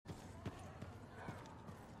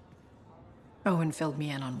Owen filled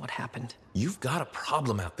me in on what happened. You've got a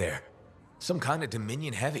problem out there. Some kind of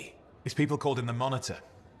Dominion heavy. His people called him the Monitor.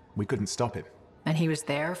 We couldn't stop him. And he was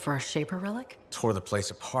there for a Shaper relic? Tore the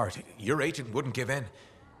place apart. Your agent wouldn't give in.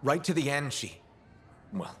 Right to the end,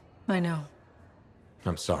 well, I know.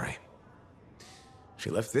 I'm sorry. She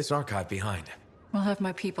left this archive behind. We'll have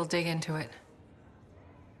my people dig into it.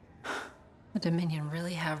 The Dominion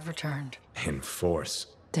really have returned. In force.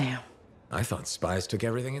 Damn. I thought spies took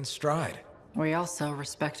everything in stride. We also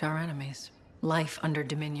respect our enemies. Life under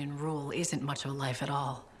Dominion rule isn't much of a life at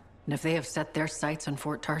all. And if they have set their sights on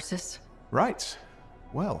Fort Tarsis... Right.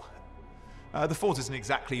 Well, the fort isn't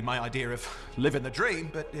exactly my idea of living the dream,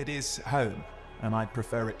 but it is home, and I'd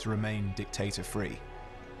prefer it to remain dictator-free.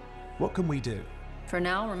 What can we do? For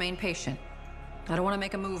now, remain patient. I don't want to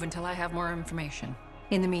make a move until I have more information.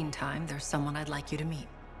 In the meantime, there's someone I'd like you to meet.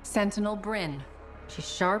 Sentinel Bryn. She's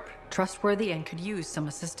sharp, trustworthy, and could use some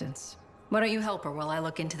assistance. Why don't you help her while I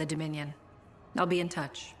look into the Dominion? I'll be in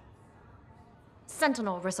touch.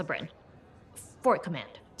 Sentinel Rissa Bryn. Fort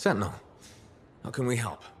Command. Sentinel, how can we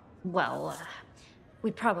help? Well,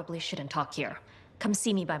 we probably shouldn't talk here. Come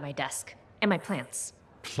see me by my desk. And my plants.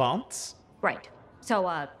 Plants? Right.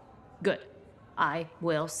 So, good. I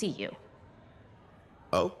will see you.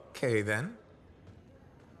 Okay, then.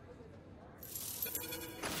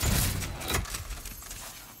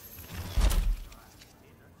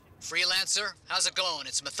 Freelancer, how's it going?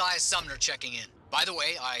 It's Matthias Sumner checking in. By the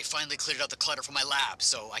way, I finally cleared out the clutter from my lab,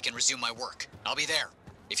 so I can resume my work. I'll be there,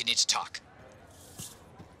 if you need to talk.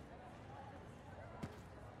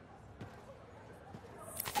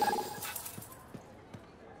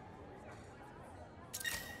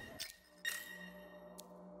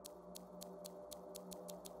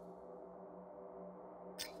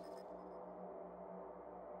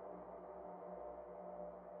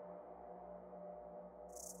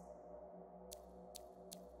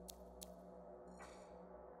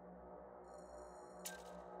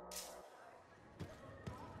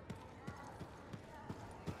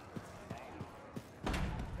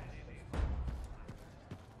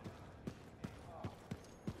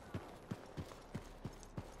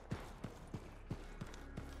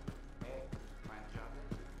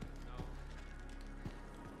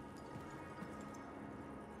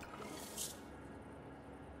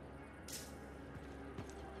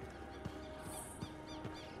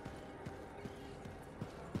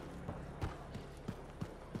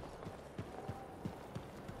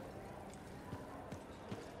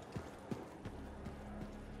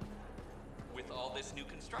 With all this new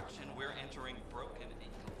construction, we're entering broken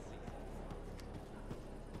income season.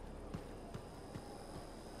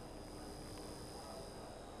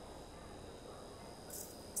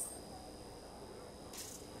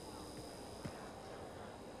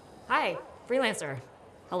 Hi, Freelancer.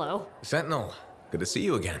 Hello. Sentinel, good to see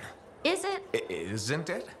you again. Is it? Isn't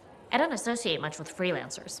it? I don't associate much with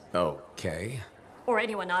freelancers. Okay. Or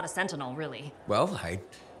anyone not a Sentinel, really. Well, I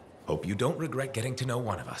hope you don't regret getting to know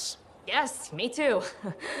one of us. Yes, me too.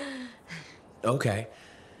 Okay.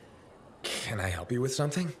 Can I help you with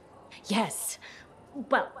something? Yes.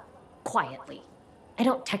 Well, quietly. I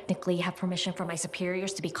don't technically have permission from my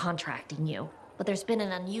superiors to be contracting you, but there's been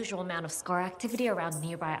an unusual amount of Scar activity around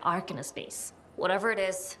nearby Arcanist base. Whatever it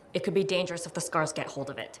is, it could be dangerous if the Scars get hold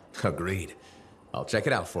of it. Agreed. I'll check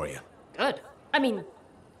it out for you. Good. I mean,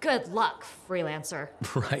 good luck, Freelancer.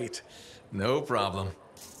 Right. No problem.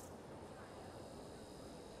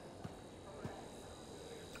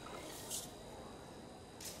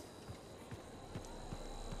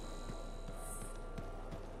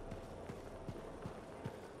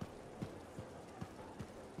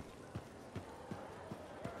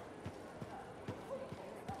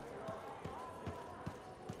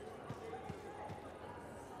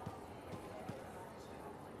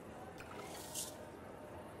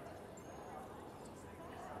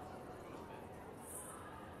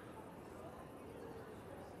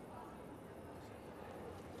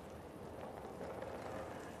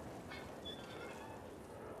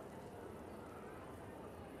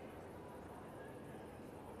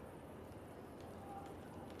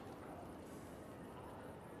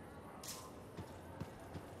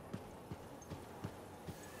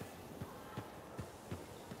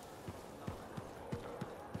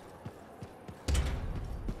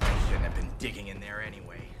 Digging in there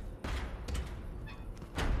anyway.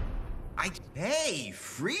 Hey,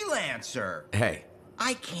 Freelancer! Hey.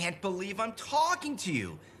 I can't believe I'm talking to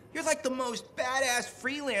you. You're like the most badass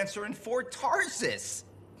freelancer in Fort Tarsis.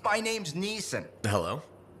 My name's Neeson. Hello?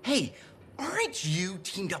 Hey, aren't you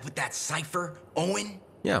teamed up with that Cypher, Owen?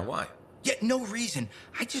 Yeah, why? Yeah, no reason.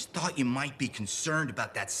 I just thought you might be concerned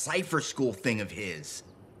about that cipher school thing of his.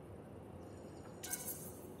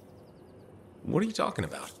 What are you talking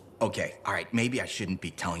about? Okay, all right, maybe I shouldn't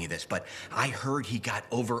be telling you this, but I heard he got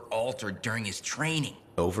over-altered during his training.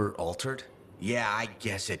 Over-altered? Yeah, I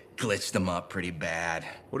guess it glitched him up pretty bad.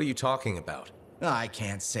 What are you talking about? I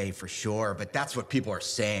can't say for sure, but that's what people are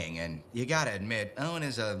saying, and you gotta admit, Owen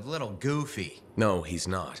is a little goofy. No, he's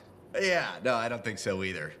not. Yeah, no, I don't think so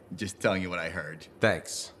either. Just telling you what I heard.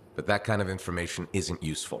 Thanks, but that kind of information isn't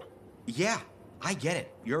useful. Yeah, I get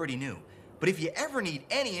it. You already knew. But if you ever need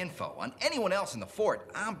any info on anyone else in the fort,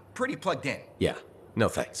 I'm pretty plugged in. Yeah, no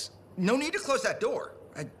thanks. No need to close that door.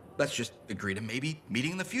 Let's just agree to maybe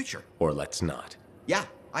meeting in the future. Or let's not. Yeah,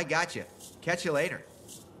 I got you. Catch you later.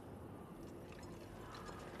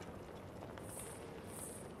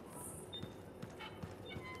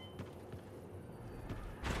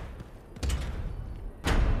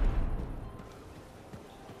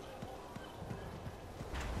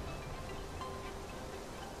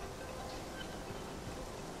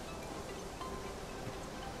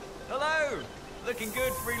 Hello! Looking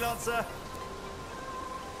good, freelancer.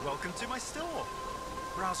 Welcome to my store.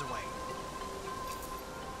 Browse away.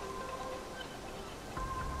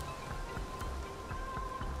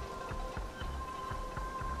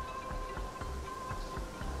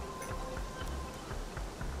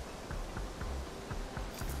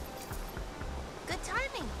 Good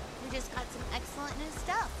timing. We just got some excellent new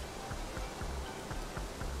stuff.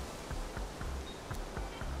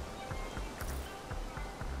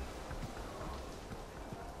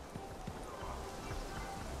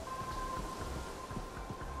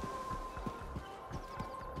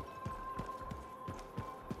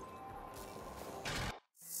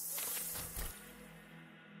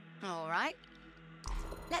 All right.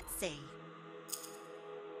 Let's see.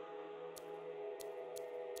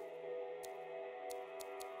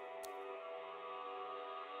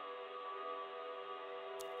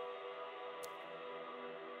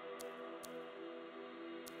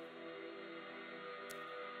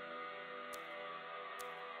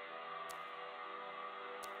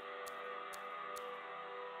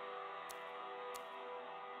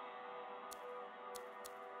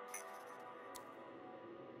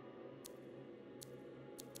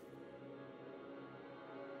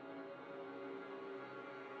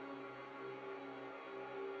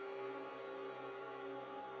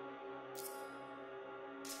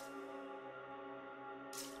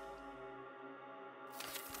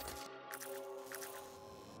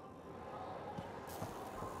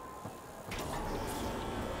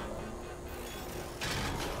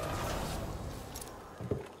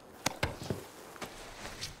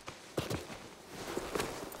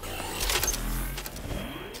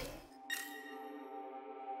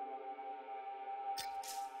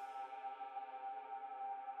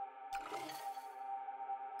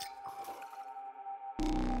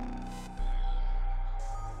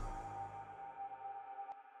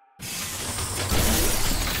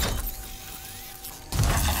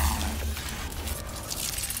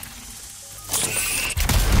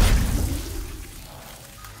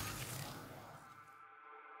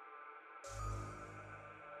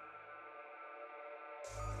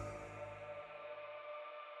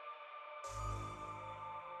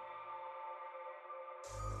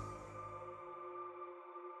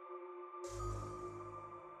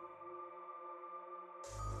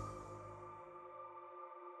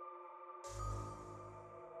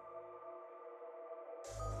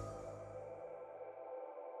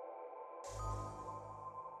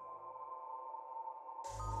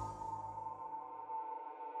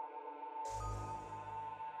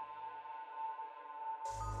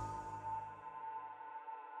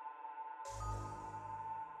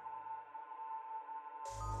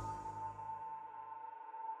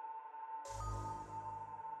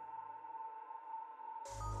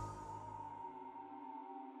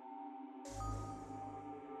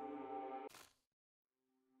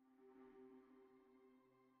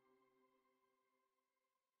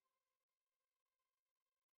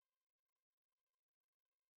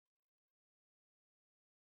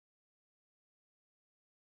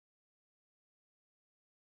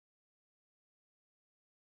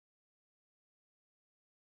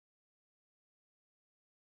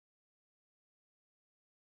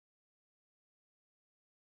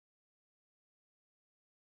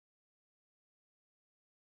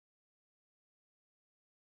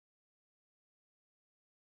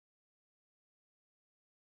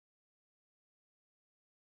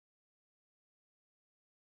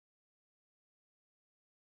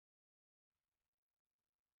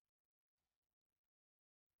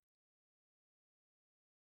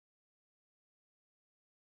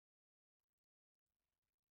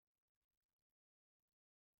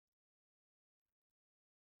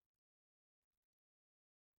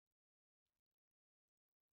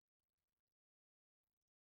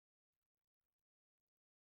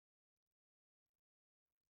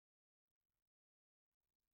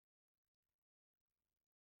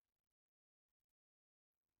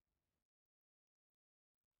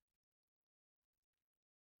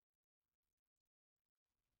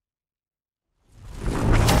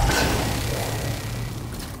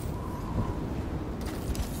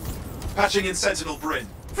 Patching in Sentinel Bryn.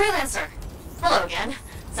 Freelancer. Hello again.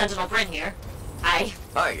 Sentinel Bryn here. Hi.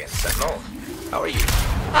 Hi again, Sentinel. How are you?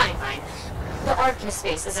 Fine, fine. The Arcanist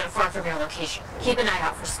space isn't far from your location. Keep an eye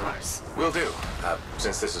out for scars. Will do.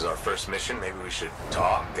 Since this is our first mission, maybe we should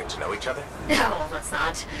talk, get to know each other? No, let's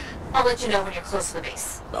not. I'll let you know when you're close to the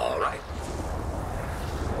base. All right.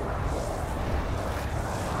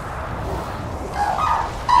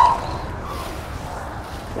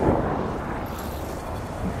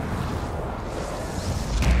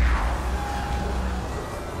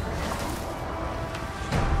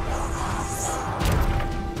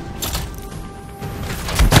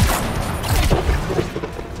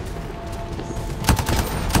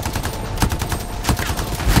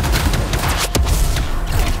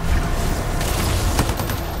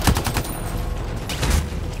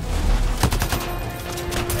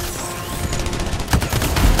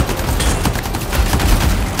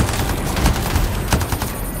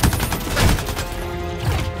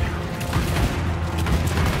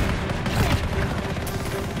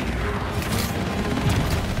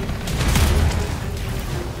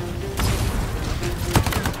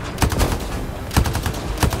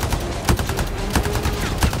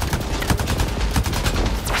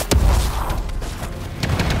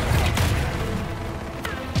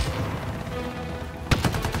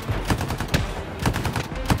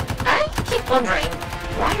 Wondering,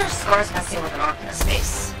 why are scars messing with an Arcanist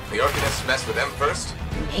space? The Arcanists messed with them first?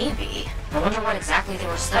 Maybe. I wonder what exactly they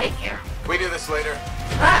were studying here. We do this later.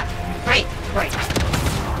 Ah, great.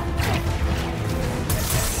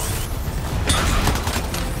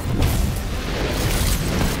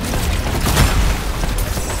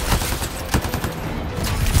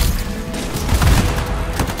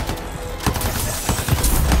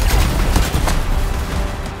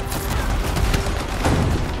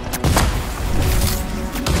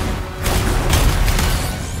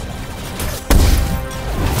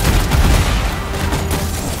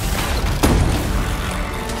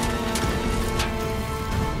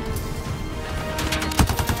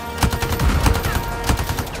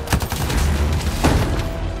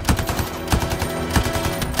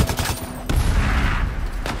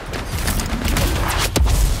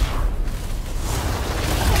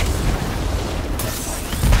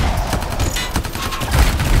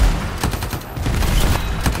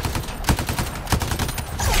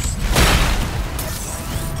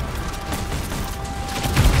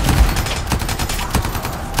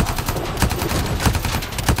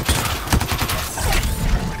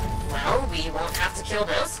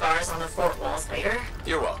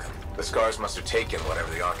 You're welcome. The scars must have taken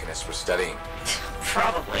whatever the Arcanists were studying.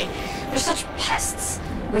 Probably. They're such pests.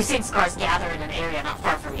 We've seen scars gather in an area not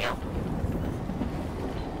far from you.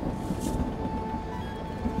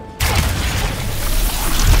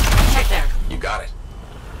 Check there. You got it.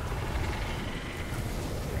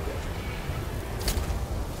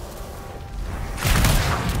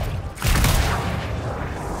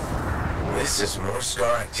 This is more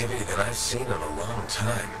scar activity than I've seen in a long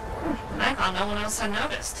time. I thought no one else had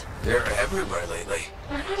noticed. They're everywhere lately.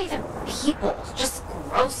 They're not even people. Just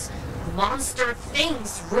gross monster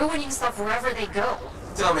things ruining stuff wherever they go.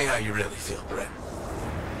 Tell me how you really feel, Brett.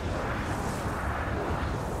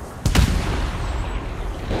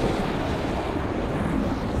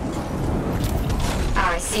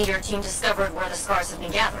 I see your team discovered where the scars have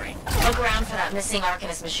been gathering. Look around for that missing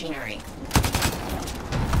Arcanist machinery.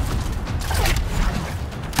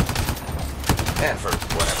 And for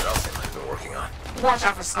whatever else they might have been working on. Watch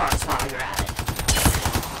out for scars while you're at it.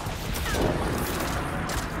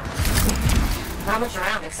 Not much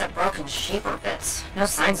around except broken shaper bits. No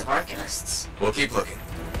signs of Arcanists. We'll keep looking.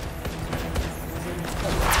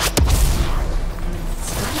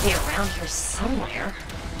 It's gotta be around here somewhere.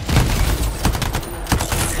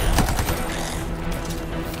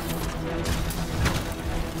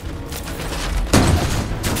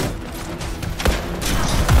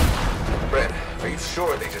 Brett, are you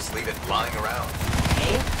sure they just leave it lying around?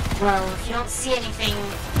 Okay. Well, if you don't see anything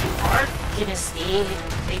Arcanist-y,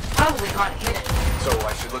 they probably got it hidden. So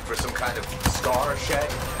I should look for some kind of scar shed?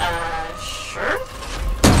 Sure?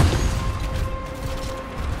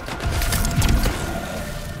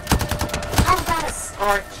 How about a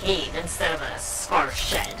scar cave instead of a scar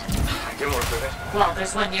shed? I can work with it. Well,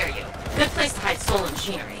 there's one near you. Good place to hide stolen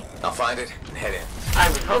machinery. I'll find it and head in. I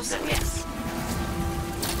would hope so, yes.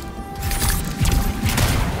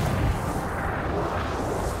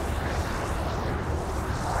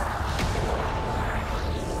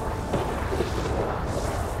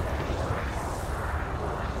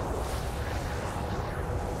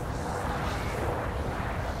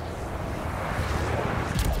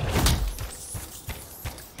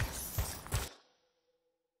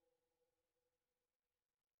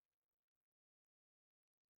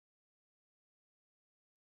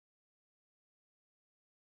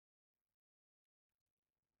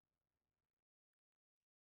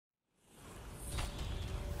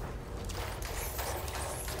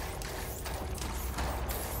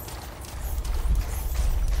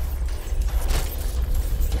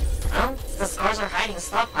 finding the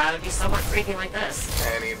stockpile would be somewhat creepy like this.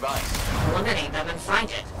 Any advice? Eliminate them and find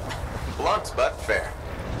it. Blunt but fair.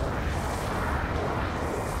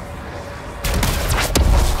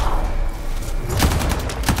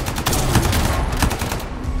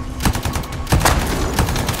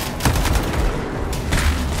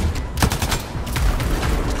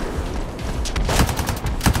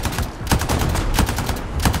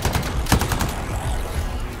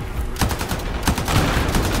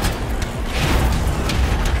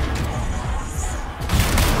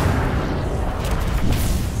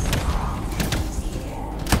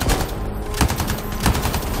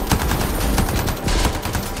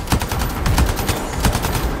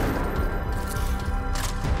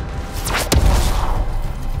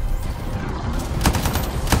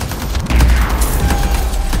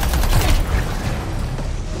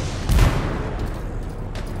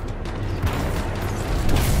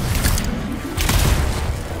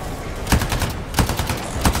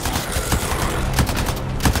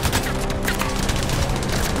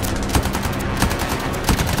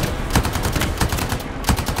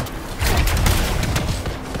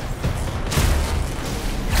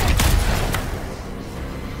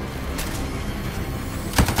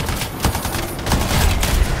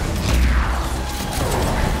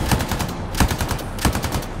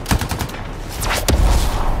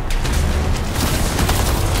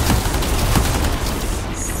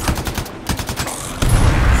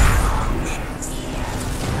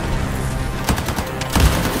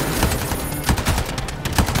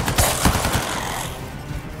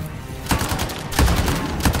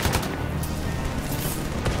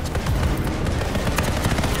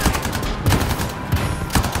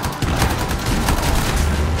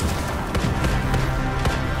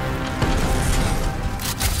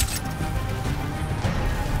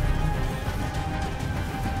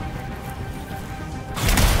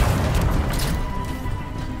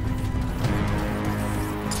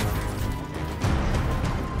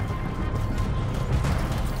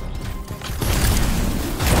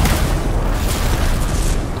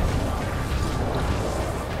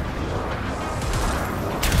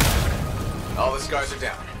 All the scars are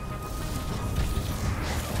down.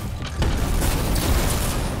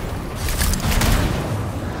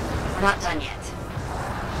 We're not done yet.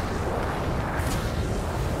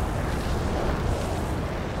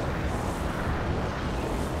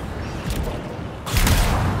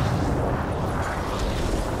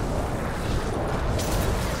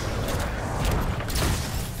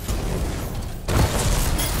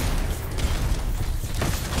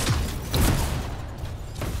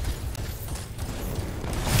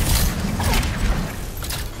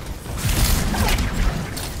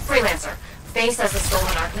 Freelancer, Faye says the stolen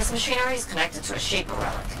Arcanist machinery is connected to a Shaper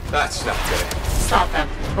relic. That's not good. Stop them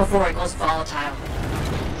before it goes volatile.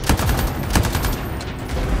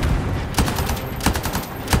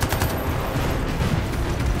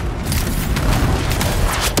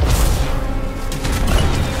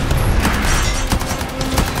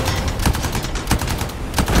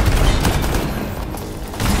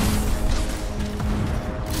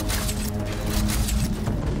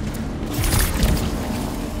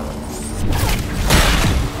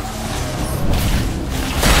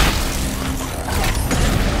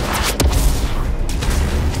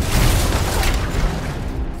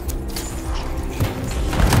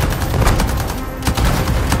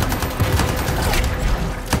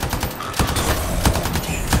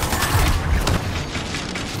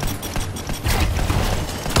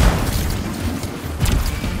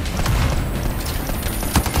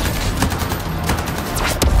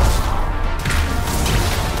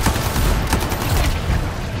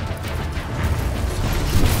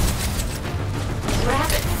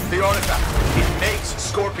 The artifact. It makes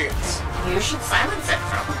scorpions. You should silence it,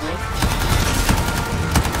 probably.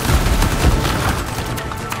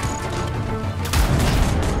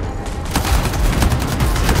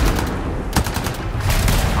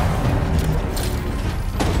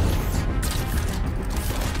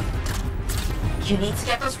 You need to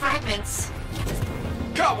get those fragments.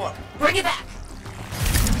 Got one. Bring it back.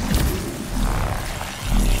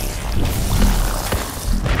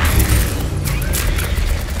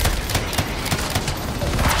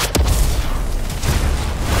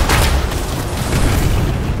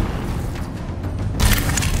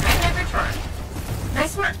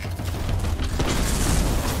 Nice work.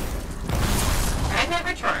 Fragment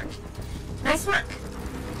returned. Nice work.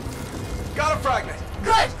 Got a fragment.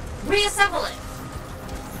 Good. Reassemble it.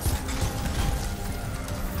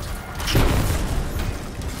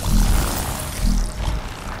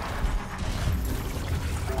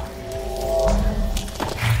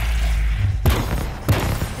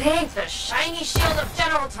 mighty shield of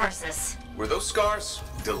General Tarsus. Were those scars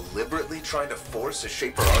deliberately trying to force a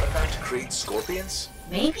Shaper artifact to create scorpions?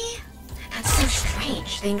 Maybe? That's so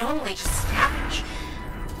strange. They normally just scavenge.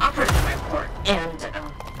 Operative report, and,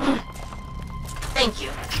 thank you,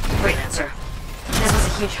 Freelancer. This was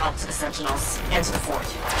a huge help to the Sentinels, and to the Fort.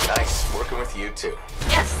 Nice, working with you too.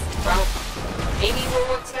 Yes, well, maybe we'll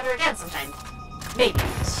work together again sometime. Maybe.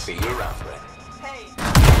 See you around, Brett. Hey!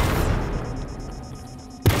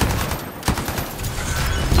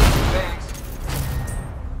 Thanks.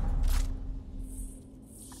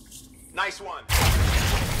 Nice one.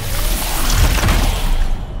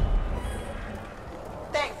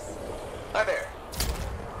 Thanks! Hi there.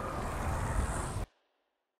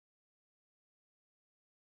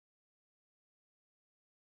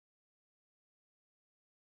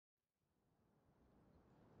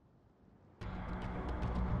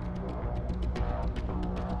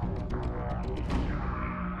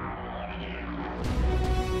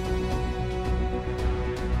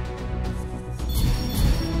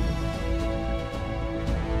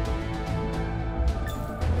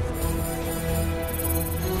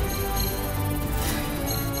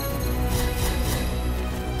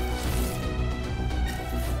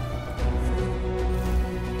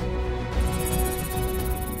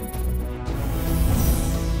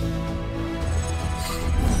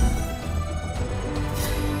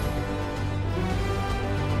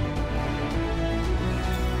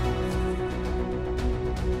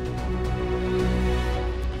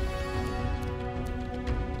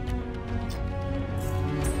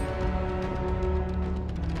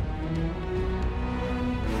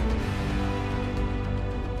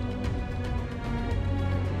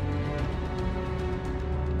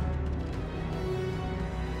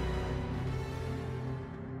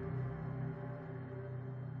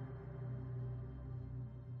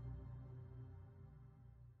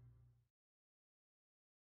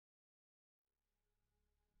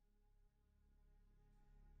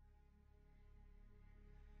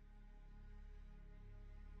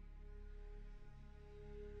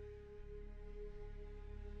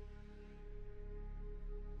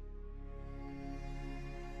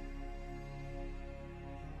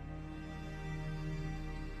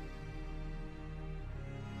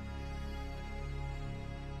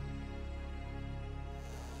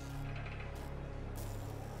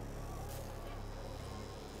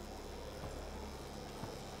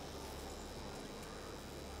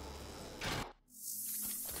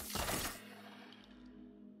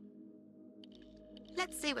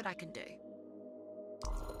 Let's see what I can do.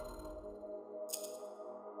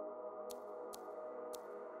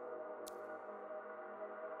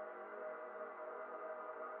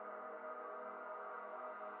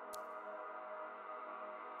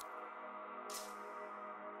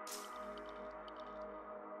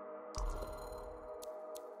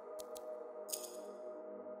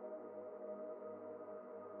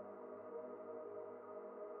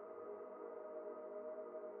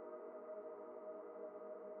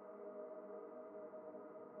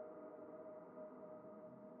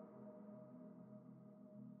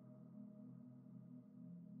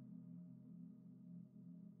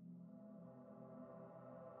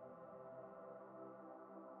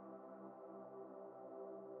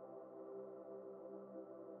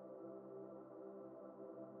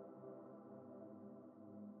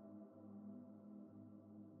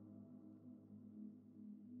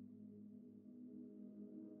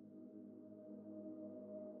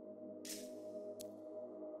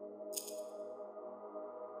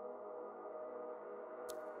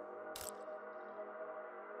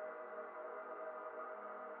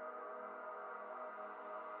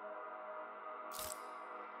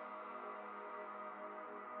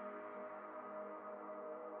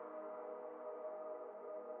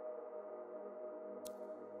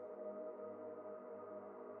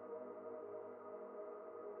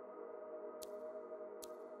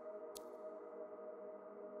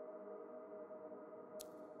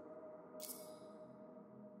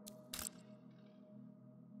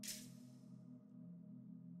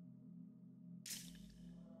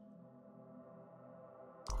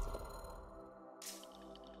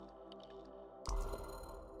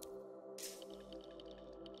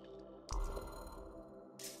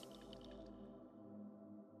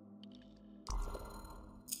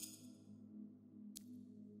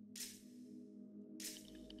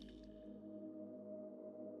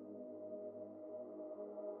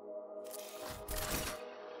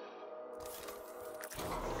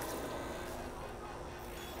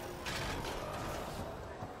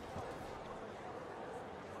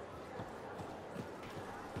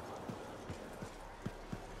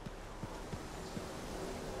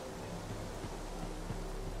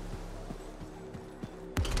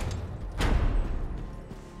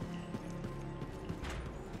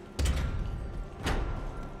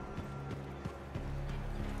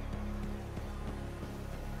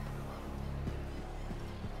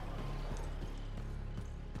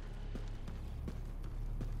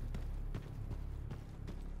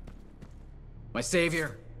 My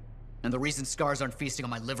savior. And the reason scars aren't feasting on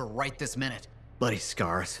my liver right this minute. Bloody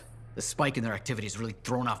scars. The spike in their activity has really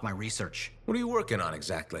thrown off my research. What are you working on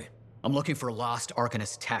exactly? I'm looking for a lost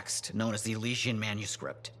Arcanist text known as the Elysian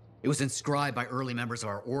Manuscript. It was inscribed by early members of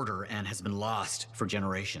our order and has been lost for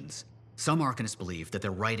generations. Some Arcanists believe that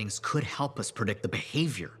their writings could help us predict the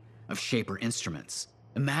behavior of Shaper instruments.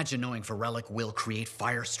 Imagine knowing if a relic will create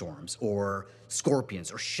firestorms, or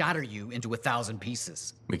scorpions, or shatter you into 1,000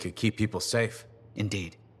 pieces. We could keep people safe.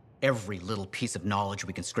 Indeed. Every little piece of knowledge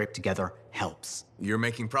we can scrape together helps. You're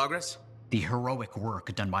making progress? The heroic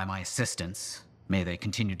work done by my assistants, may they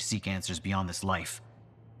continue to seek answers beyond this life,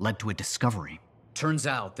 led to a discovery. Turns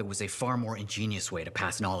out there was a far more ingenious way to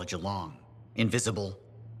pass knowledge along. Invisible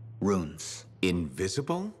runes.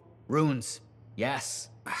 Invisible? Runes, yes.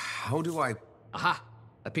 How do I... Aha!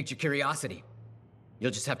 I piqued your curiosity.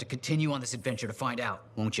 You'll just have to continue on this adventure to find out,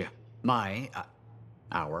 won't you?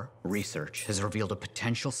 Our research has revealed a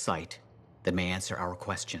potential site that may answer our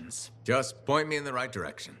questions. Just point me in the right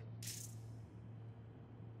direction.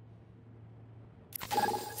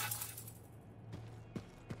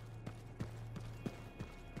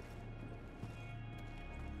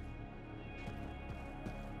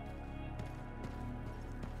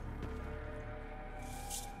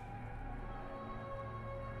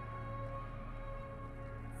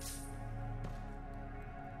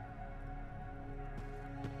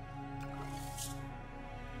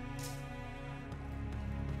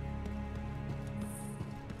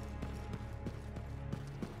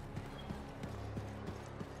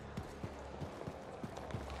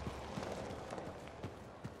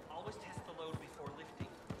 Always test the load before lifting.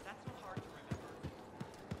 That's not hard to remember.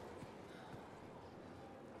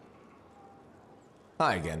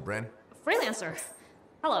 Hi again, Bryn. Freelancer.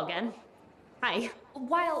 Hello again. Hi.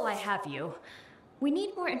 While I have you, we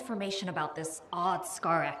need more information about this odd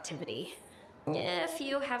scar activity. If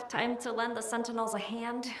you have time to lend the Sentinels a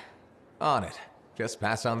hand. On it. Just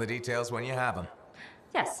pass on the details when you have them.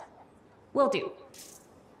 Yes, will do.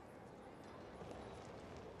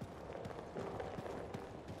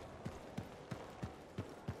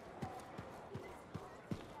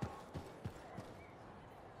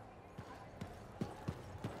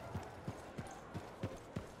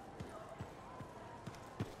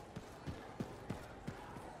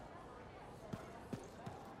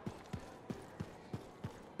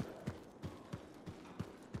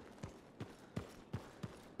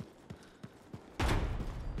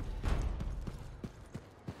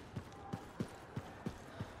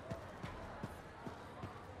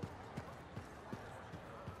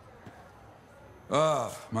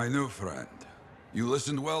 Ah, my new friend. You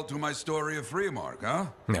listened well to my story of Freemark, huh?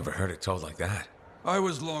 Never heard it told like that. I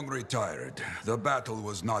was long retired. The battle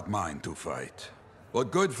was not mine to fight.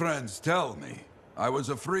 But good friends tell me. I was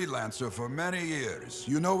a freelancer for many years.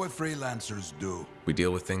 You know what freelancers do? We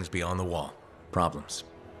deal with things beyond the wall. Problems.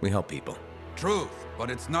 We help people. Truth,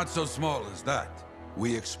 but it's not so small as that.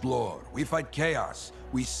 We explore, we fight chaos,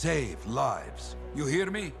 we save lives. You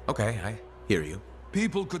hear me? Okay, I hear you.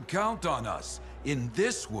 People could count on us. In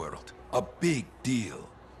this world, a big deal.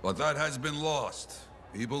 But that has been lost.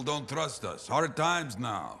 People don't trust us. Hard times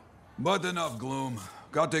now. But enough gloom.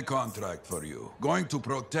 Got a contract for you. Going to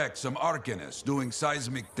protect some Arcanists doing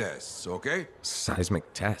seismic tests, okay?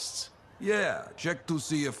 Seismic tests? Yeah, check to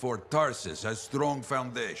see if Fort Tarsis has strong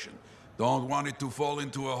foundation. Don't want it to fall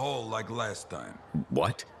into a hole like last time.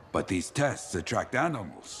 What? But these tests attract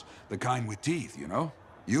animals. The kind with teeth, you know?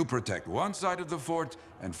 You protect one side of the fort,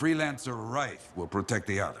 and Freelancer Rife will protect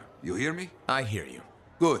the other. You hear me? I hear you.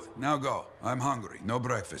 Good. Now go. I'm hungry. No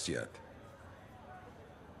breakfast yet.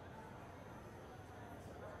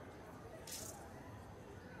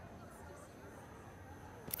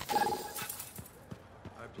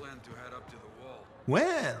 I plan to head up to the wall.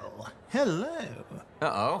 Well, hello.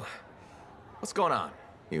 Uh-oh. What's going on?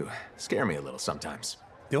 You scare me a little sometimes.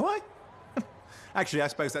 Do I? Actually, I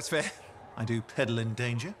suppose that's fair. I do peddle in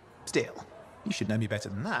danger. Still, you should know me better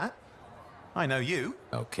than that. I know you.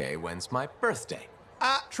 Okay, when's my birthday?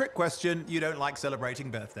 Ah, trick question. You don't like celebrating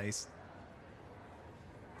birthdays.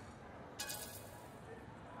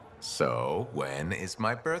 So, when is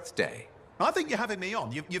my birthday? I think you're having me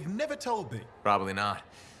on. You've never told me. Probably not.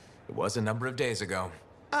 It was a number of days ago.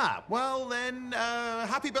 Ah, well then,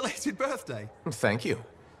 happy belated birthday. Thank you.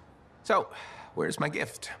 So, where's my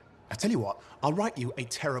gift? I tell you what, I'll write you a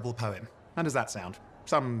terrible poem. How does that sound?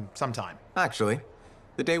 Sometime. Actually,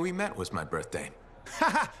 the day we met was my birthday.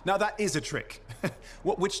 Haha! Now that is a trick.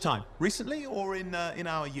 Which time? Recently or in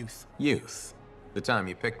our youth? Youth. The time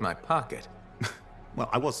you picked my pocket. Well,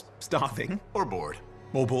 I was starving. Or bored.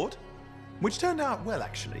 Or bored. Which turned out well,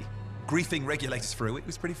 actually. griefing regulators for a week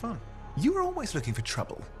was pretty fun. You were always looking for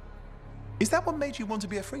trouble. Is that what made you want to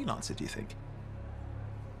be a freelancer, do you think?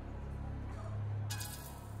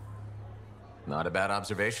 Not a bad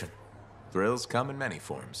observation. Thrills come in many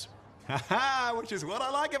forms. Haha, which is what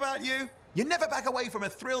I like about you. You never back away from a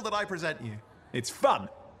thrill that I present you. It's fun.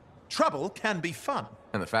 Trouble can be fun.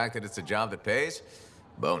 And the fact that it's a job that pays?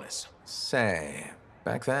 Bonus. Say,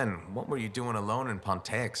 back then, what were you doing alone in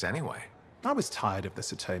Pontaix anyway? I was tired of the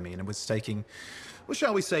Satomi and was taking, well,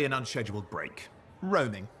 shall we say, an unscheduled break.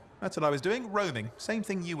 Roaming. That's what I was doing, roaming. Same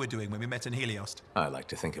thing you were doing when we met in Heliost. I like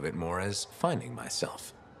to think of it more as finding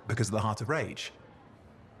myself. Because of the Heart of Rage.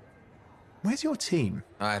 Where's your team?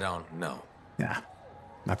 I don't know. Yeah,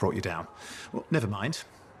 I brought you down. Well, never mind.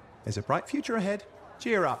 There's a bright future ahead.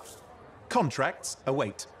 Cheer up. Contracts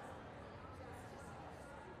await.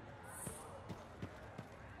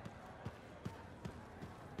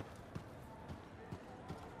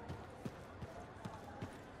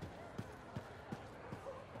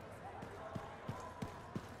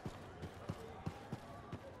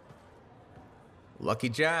 Lucky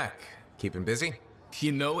Jack. Keeping busy?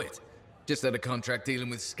 You know it. Just had a contract dealing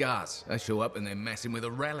with scars. I show up and they're messing with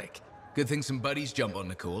a relic. Good thing some buddies jump on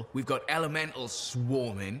the call. We've got elementals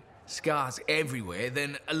swarming, scars everywhere,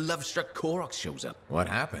 then a love-struck Koroks shows up. What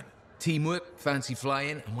happened? Teamwork, fancy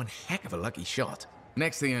flying, and one heck of a lucky shot.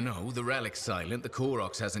 Next thing I know, the relic's silent, the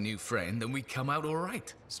Koroks has a new friend, and we come out all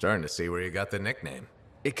right. Starting to see where you got the nickname.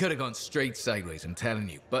 It could have gone straight sideways, I'm telling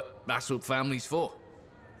you, but that's what family's for.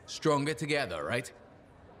 Stronger together, right?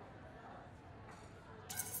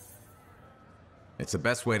 It's the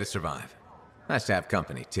best way to survive. Nice to have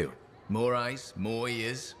company, too. More eyes, more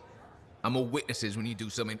ears, and more witnesses when you do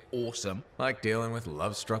something awesome. Like dealing with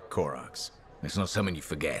love-struck Koroks. It's not something you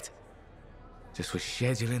forget. Just wish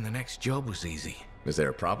scheduling the next job was easy. Is there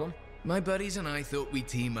a problem? My buddies and I thought we'd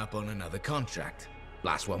team up on another contract.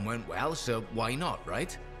 Last one went well, so why not,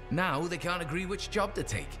 right? Now they can't agree which job to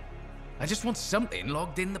take. I just want something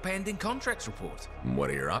logged in the pending contracts report.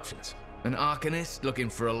 What are your options? An Arcanist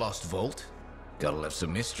looking for a lost vault. Gotta love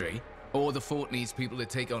some mystery. Or the fort needs people to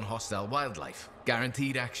take on hostile wildlife.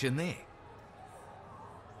 Guaranteed action there.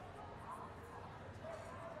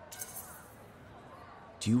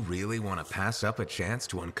 Do you really want to pass up a chance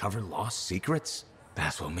to uncover lost secrets?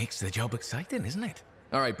 That's what makes the job exciting, isn't it?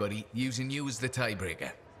 All right, buddy. Using you as the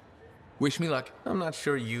tiebreaker. Wish me luck. I'm not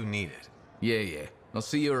sure you need it. Yeah. I'll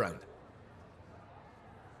see you around.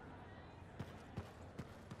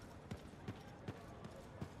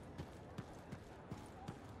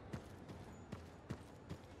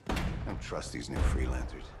 I don't trust these new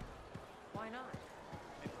freelancers. Why not?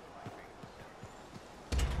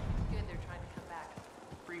 Good, they're trying to come back.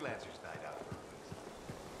 Freelancers died out.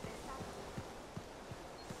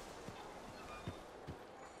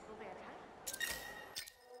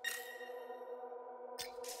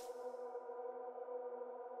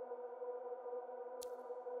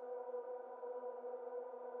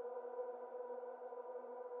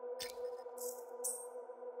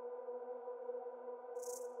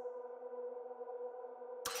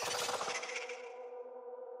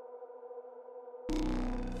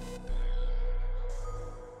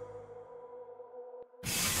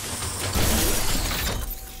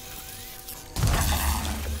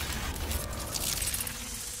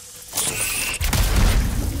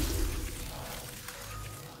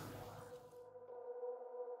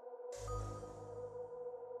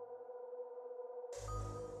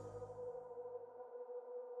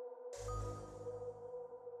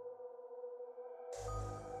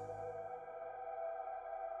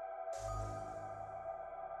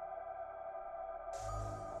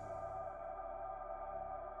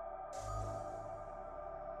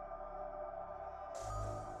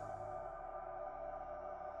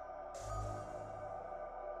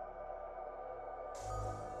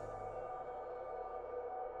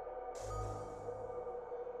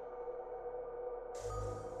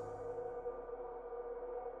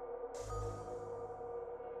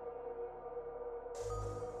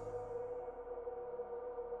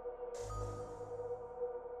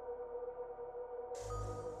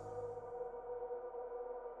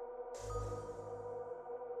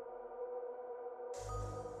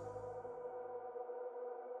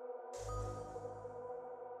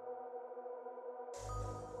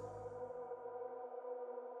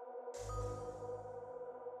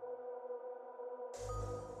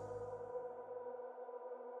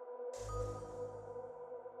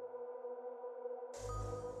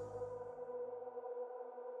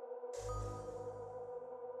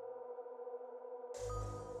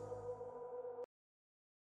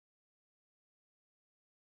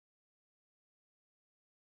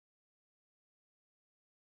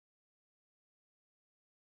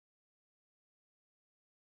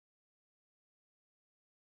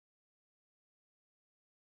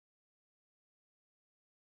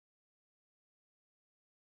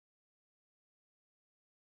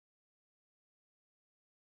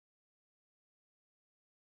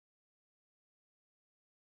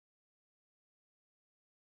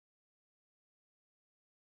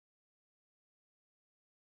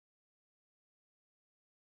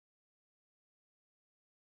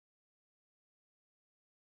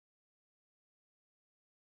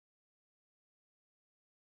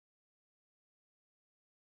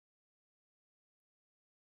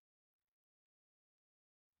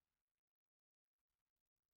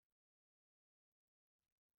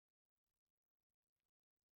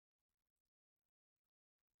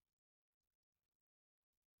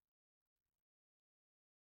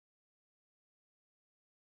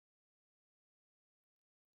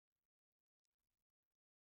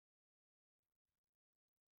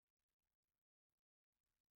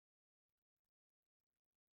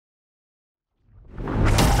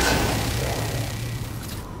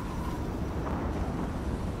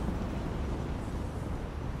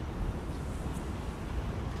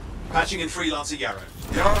 Patching in Freelancer Yarrow.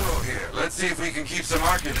 Yarrow here. Let's see if we can keep some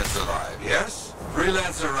Arcanists alive, yes?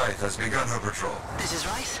 Freelancer Wright has begun her patrol. This is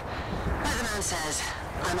Wright. Weatherman says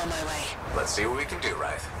I'm on my way. Let's see what we can do,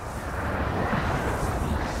 Wright.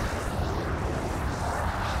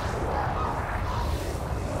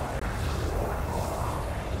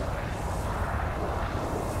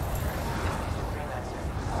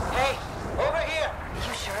 Hey, over here!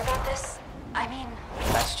 You sure about this? I mean...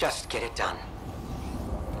 Let's just get it done.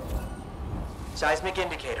 Seismic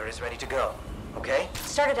indicator is ready to go, okay?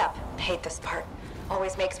 Start it up. Hate this part.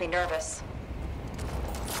 Always makes me nervous.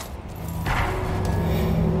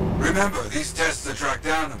 Remember, these tests attract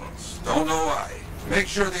animals. Don't know why. Make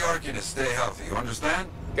sure the Arcanists stay healthy, you understand?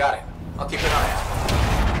 Got it. I'll keep an eye out.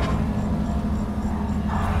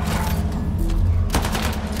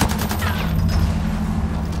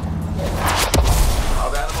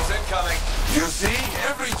 Wild animals incoming. You see?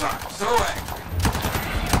 Every time. So angry.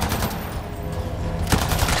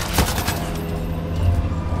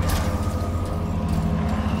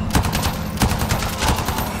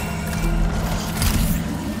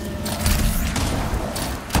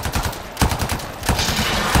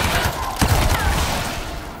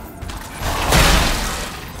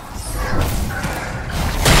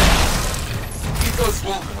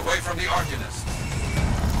 Away from the Arcanist.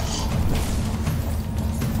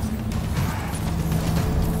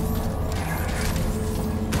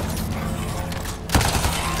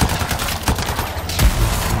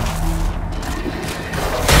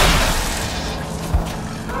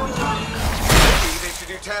 Maybe they should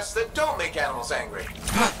do tests that don't make animals angry.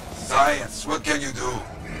 Science, what can you do?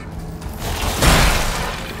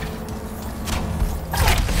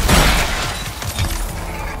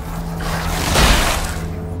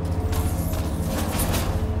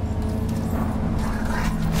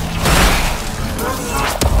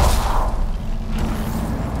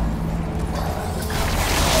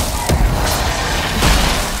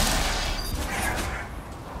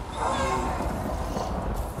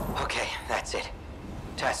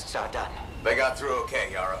 Tests are done. They got through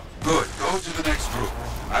okay, Yarrow. Good. Go to the next group.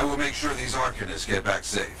 I will make sure these Arcanists get back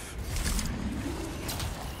safe.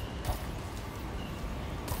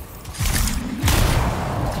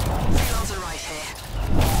 Freelancer right here.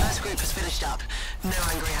 First group has finished up. No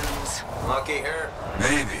angry animals. Lucky her.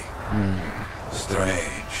 Maybe.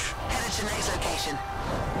 Strange. Headed to next location.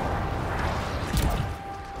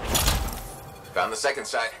 Found the second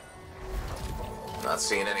site. Not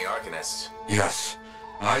seeing any Arcanists. Yes,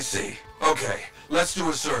 I see. Okay, let's do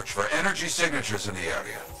a search for energy signatures in the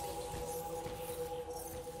area.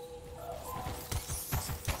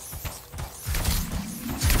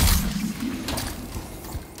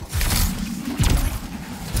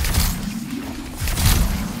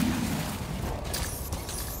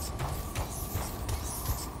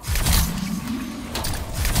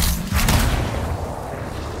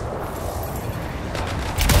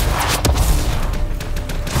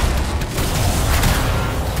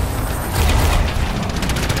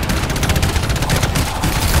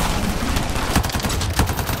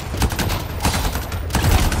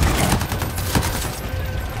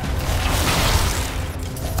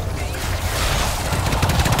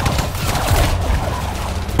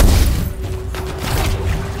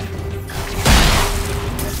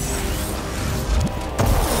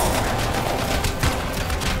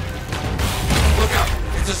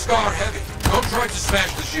 Scar heavy. Don't try to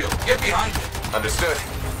smash the shield. Get behind it. Understood.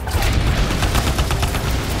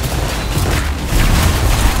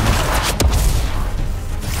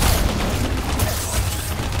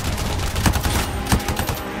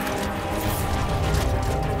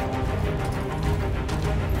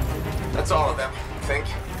 That's all of them, I think.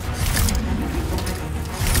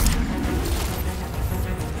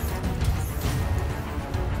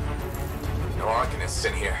 No Arcanists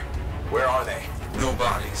in here. Where are they? No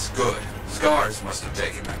bodies. Good. Scars must have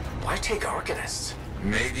taken them. Why take Arcanists?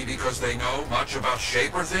 Maybe because they know much about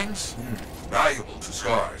Shaper things? Valuable to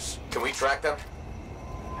Scars. Can we track them?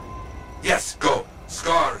 Yes, go.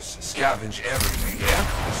 Scars scavenge everything, yeah?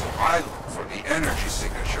 So I look for the energy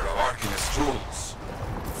signature of Arcanist tools.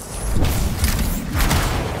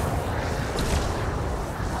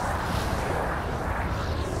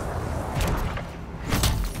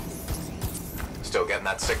 Still getting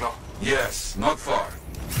that signal? Yes, not far.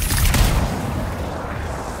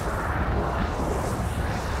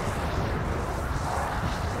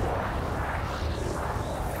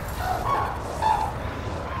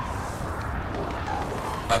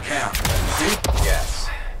 A camp, see? Yes,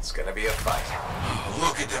 it's gonna be a fight.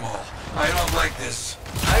 Look at them all. I don't like this.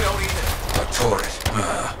 I don't either. A turret.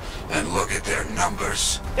 And look at their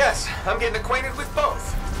numbers. Yes, I'm getting acquainted with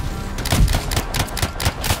both.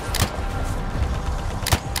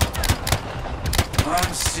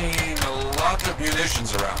 I'm seeing a lot of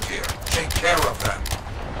munitions around here. Take care of them.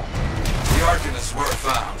 The Arcanists were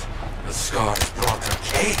found. The Scars brought a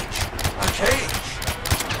cage. A cage!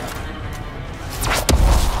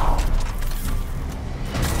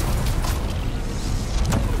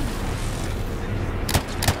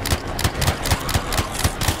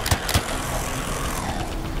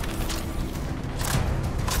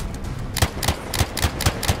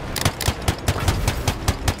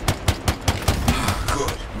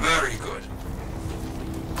 Good. Very good.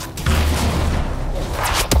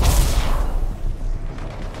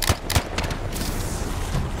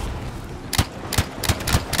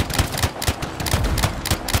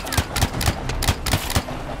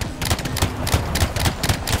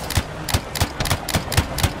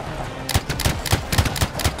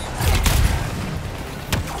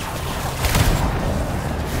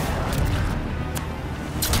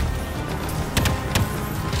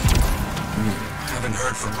 Haven't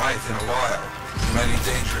heard from Wraith in a while. Many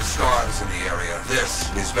dangerous Scars in the area.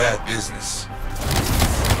 This is bad business.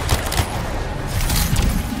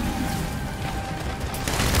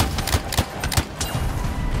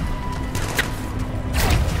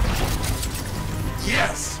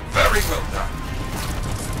 Yes! Very well done.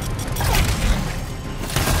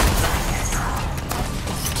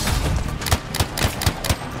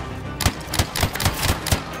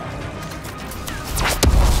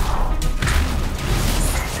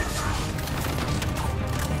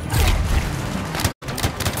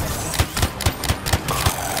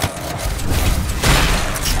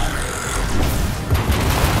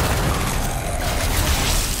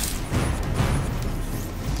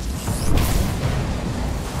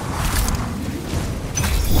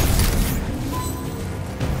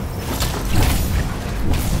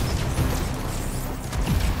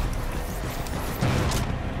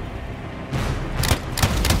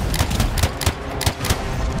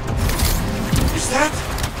 Is that?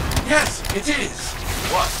 Yes, it is.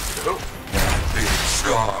 What? Who? That big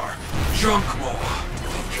Scar. Junkmaw.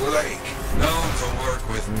 Plague. Known to work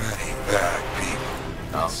with many bad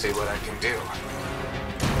people. I'll see what I can do.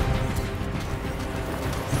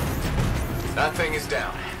 That thing is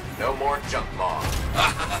down. No more junk maw.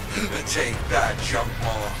 Take that,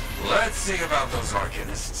 Junkmaw. Let's see about those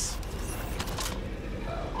Arcanists.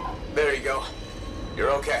 There you go.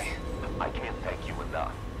 You're okay. I can't thank you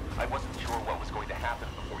enough. I wasn't sure what was going to happen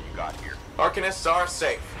before you got here. Arcanists are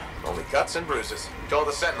safe. Only cuts and bruises. Told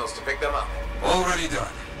the Sentinels to pick them up. Already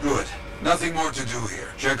done. Good. Nothing more to do here.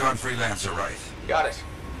 Check on Freelancer Wraith. Got it.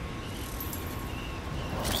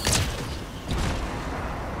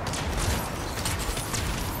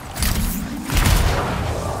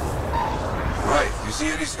 Wraith, you see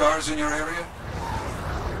any Scars in your area?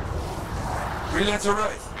 Freelancer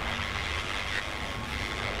Wraith.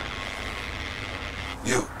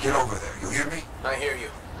 You, get over there. You hear me? I hear you.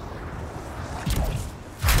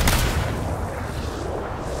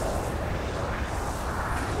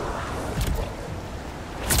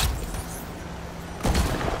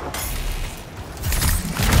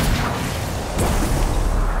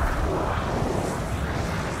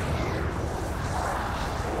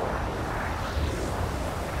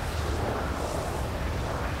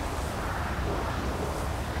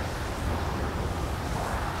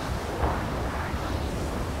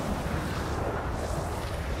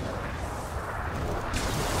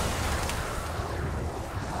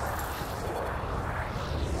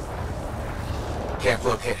 Can't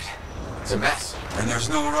locate it. It's a mess. And there's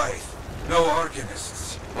no Wraith. No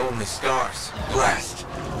Arcanists. Only Scars. Blast.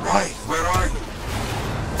 Wraith, where are you?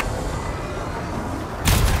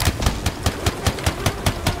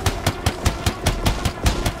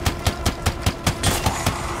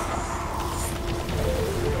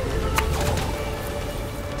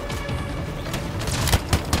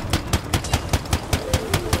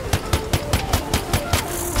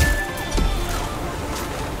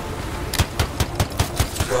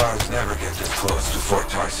 Scars never get this close to Fort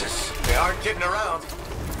Tarsis. They aren't kidding around.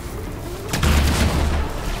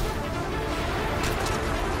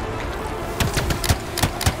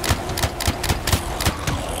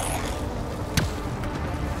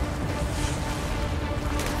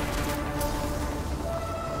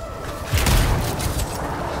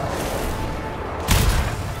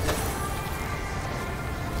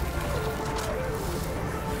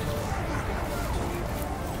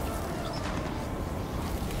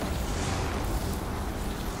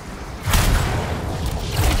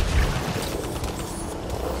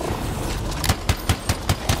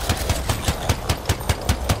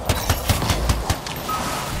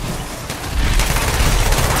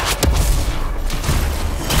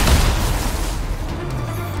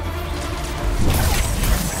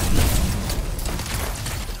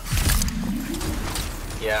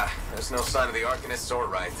 Yeah, there's no sign of the Arcanists or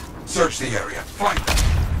Wraith. Search the area. Find them.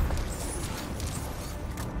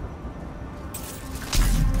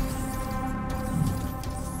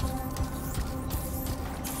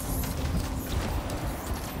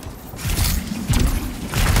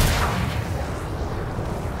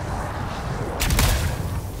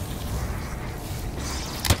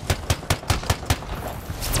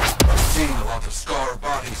 Seeing a lot of scar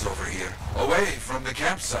bodies over here, away from the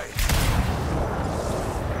campsite.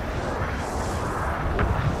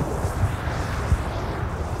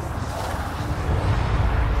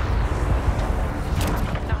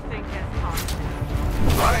 Nothing gets past.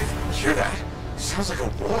 Right? Hear that? Sounds like a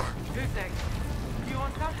war. Who's next? You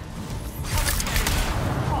want some? Come and get it.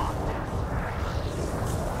 Hot.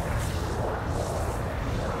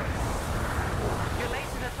 You're late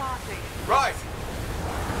to the party. Right!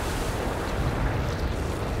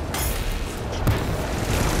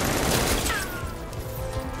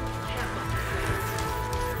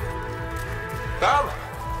 Found them.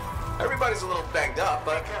 Everybody's a little banged up,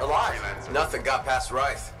 but alive. Nothing got past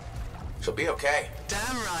Wraith. She'll be okay.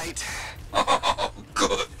 Damn right. Oh,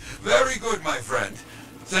 good. Very good, my friend.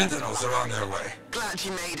 Sentinels are on their way. Glad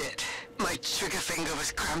you made it. My trigger finger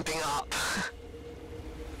was cramping up.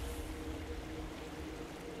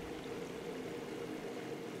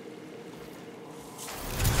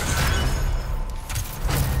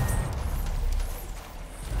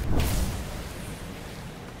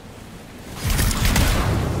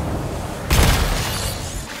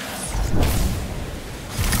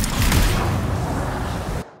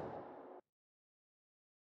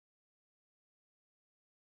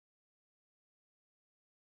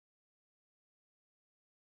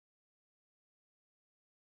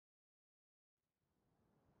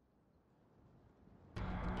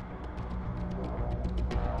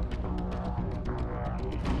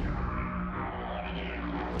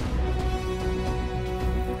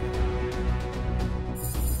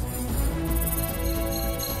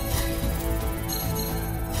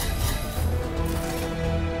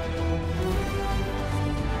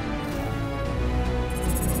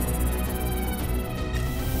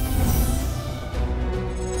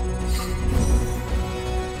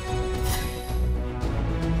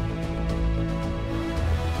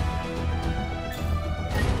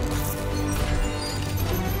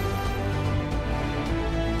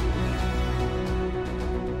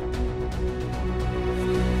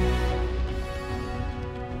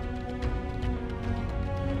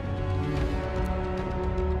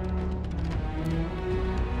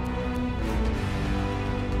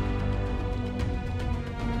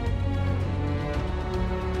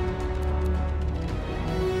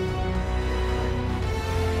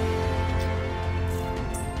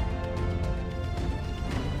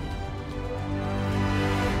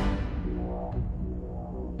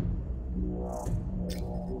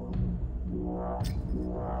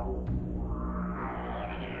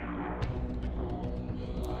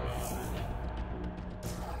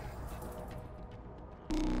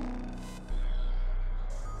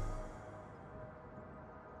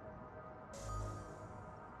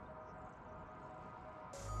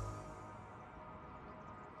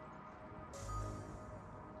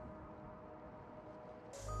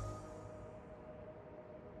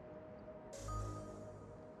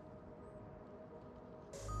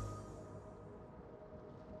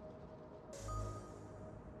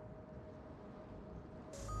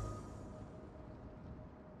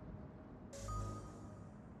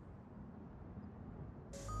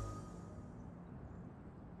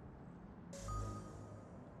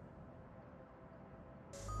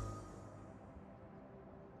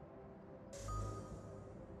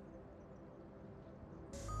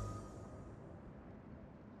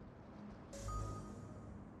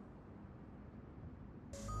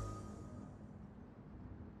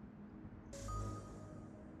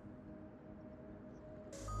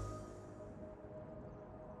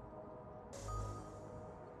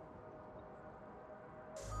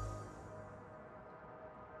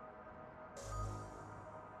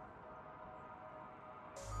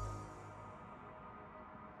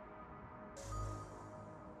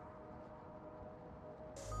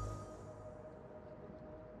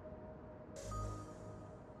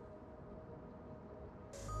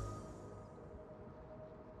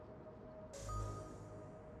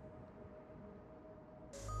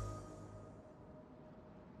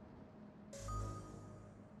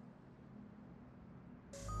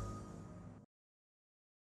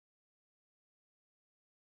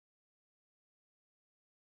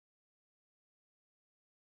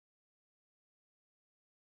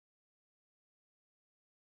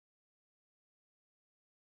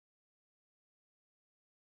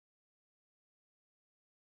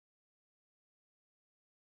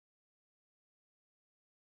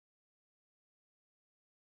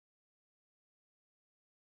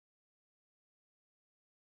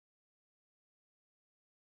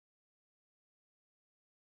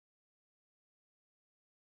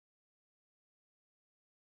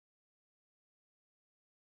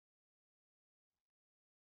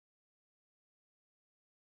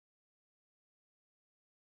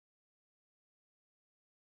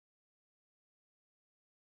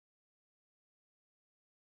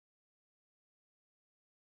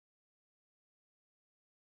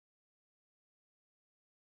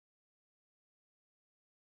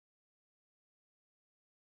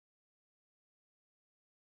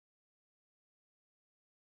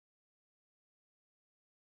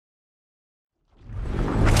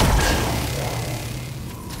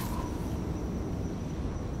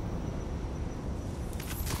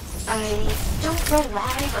 I don't know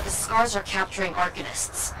why, but the scars are capturing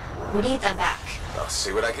Arcanists. We need them back. I'll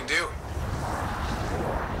see what I can do.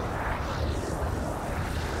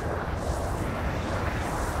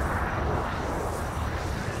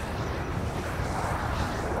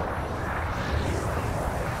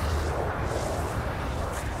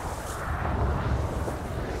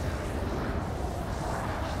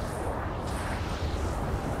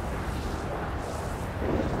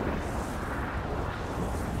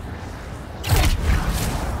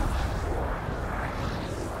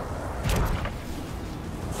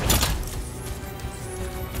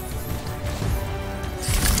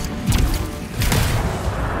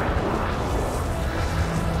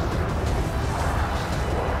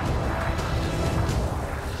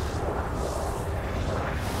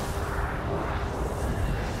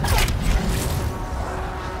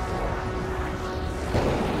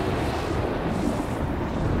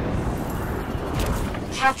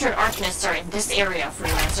 Captured Arcanists are in this area,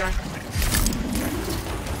 Freelancer.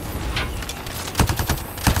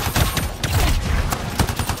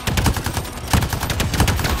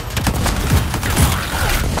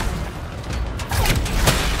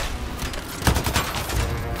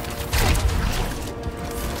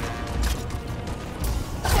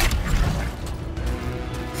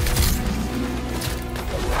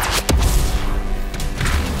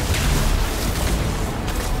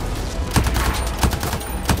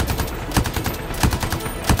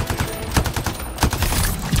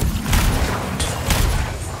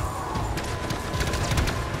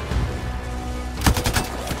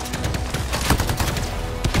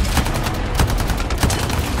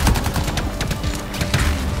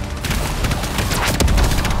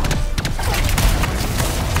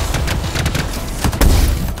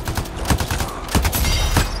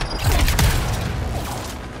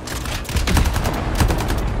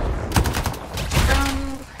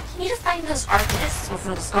 Those Arcanists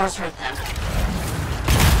before the scars hurt them.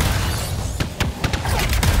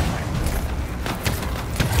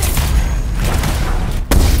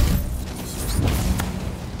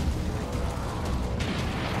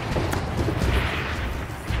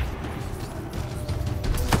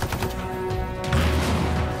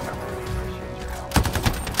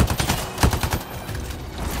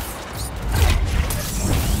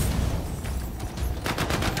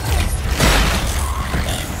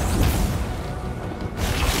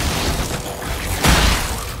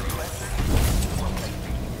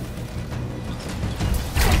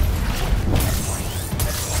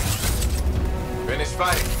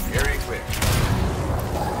 Fighting. Area clear.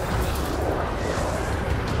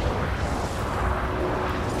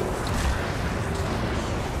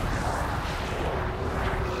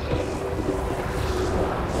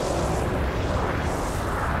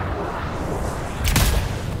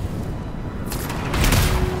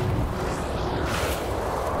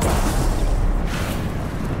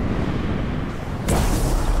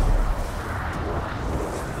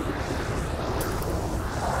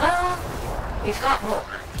 We've got more.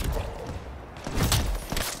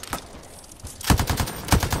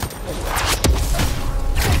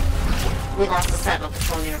 We lost a sentinel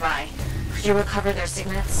patrol nearby. Could you recover their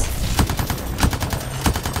signets?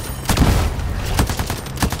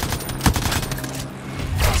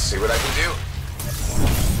 I'll see what I can do.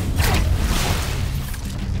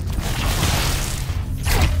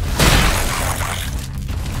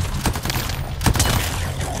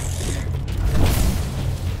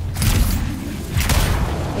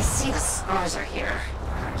 Scars are here.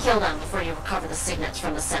 Kill them before you recover the signets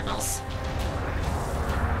from the sentinels.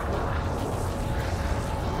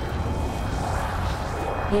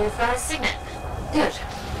 You've got a signet. Good.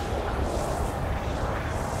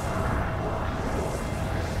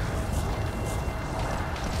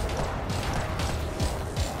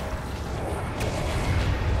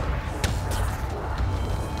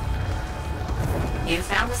 You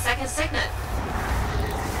found the second signet.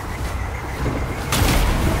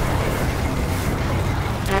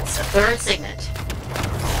 That's the third signet.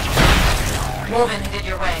 Move in, headed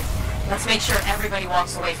your way. Let's make sure everybody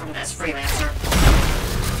walks away from this, Freelancer.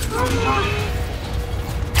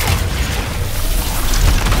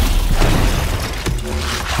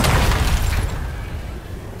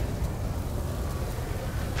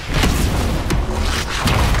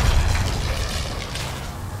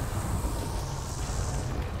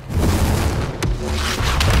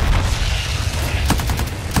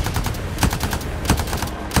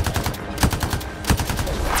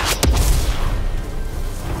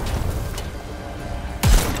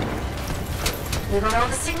 We got all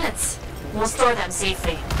the signets. We'll store them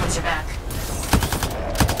safely once you're back.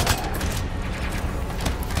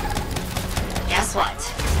 Guess what?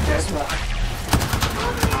 There's more.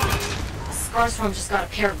 Scars Farm just got a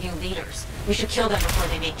pair of new leaders. We should kill them before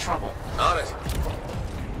they make trouble. On it.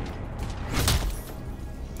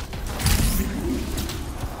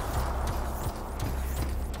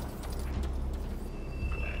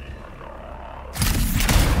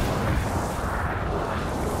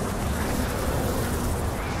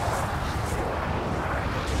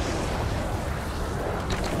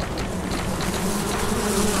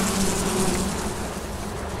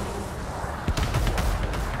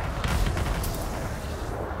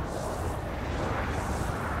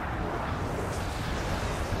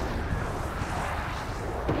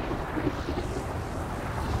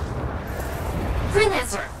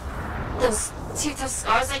 Freelancer! Those two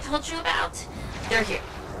scars I told you about? They're here.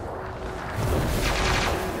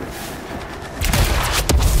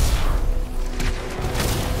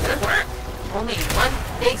 Good work. Only one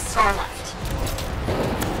big scar left.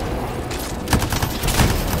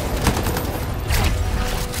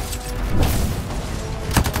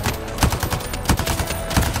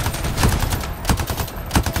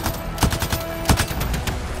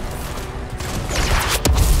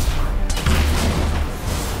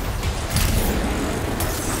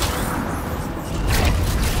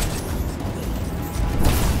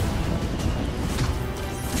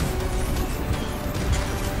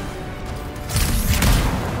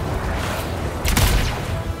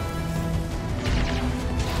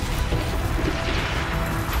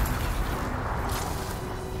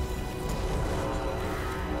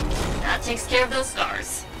 That takes care of those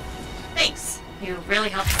scars. Thanks. You really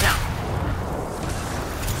helped us out.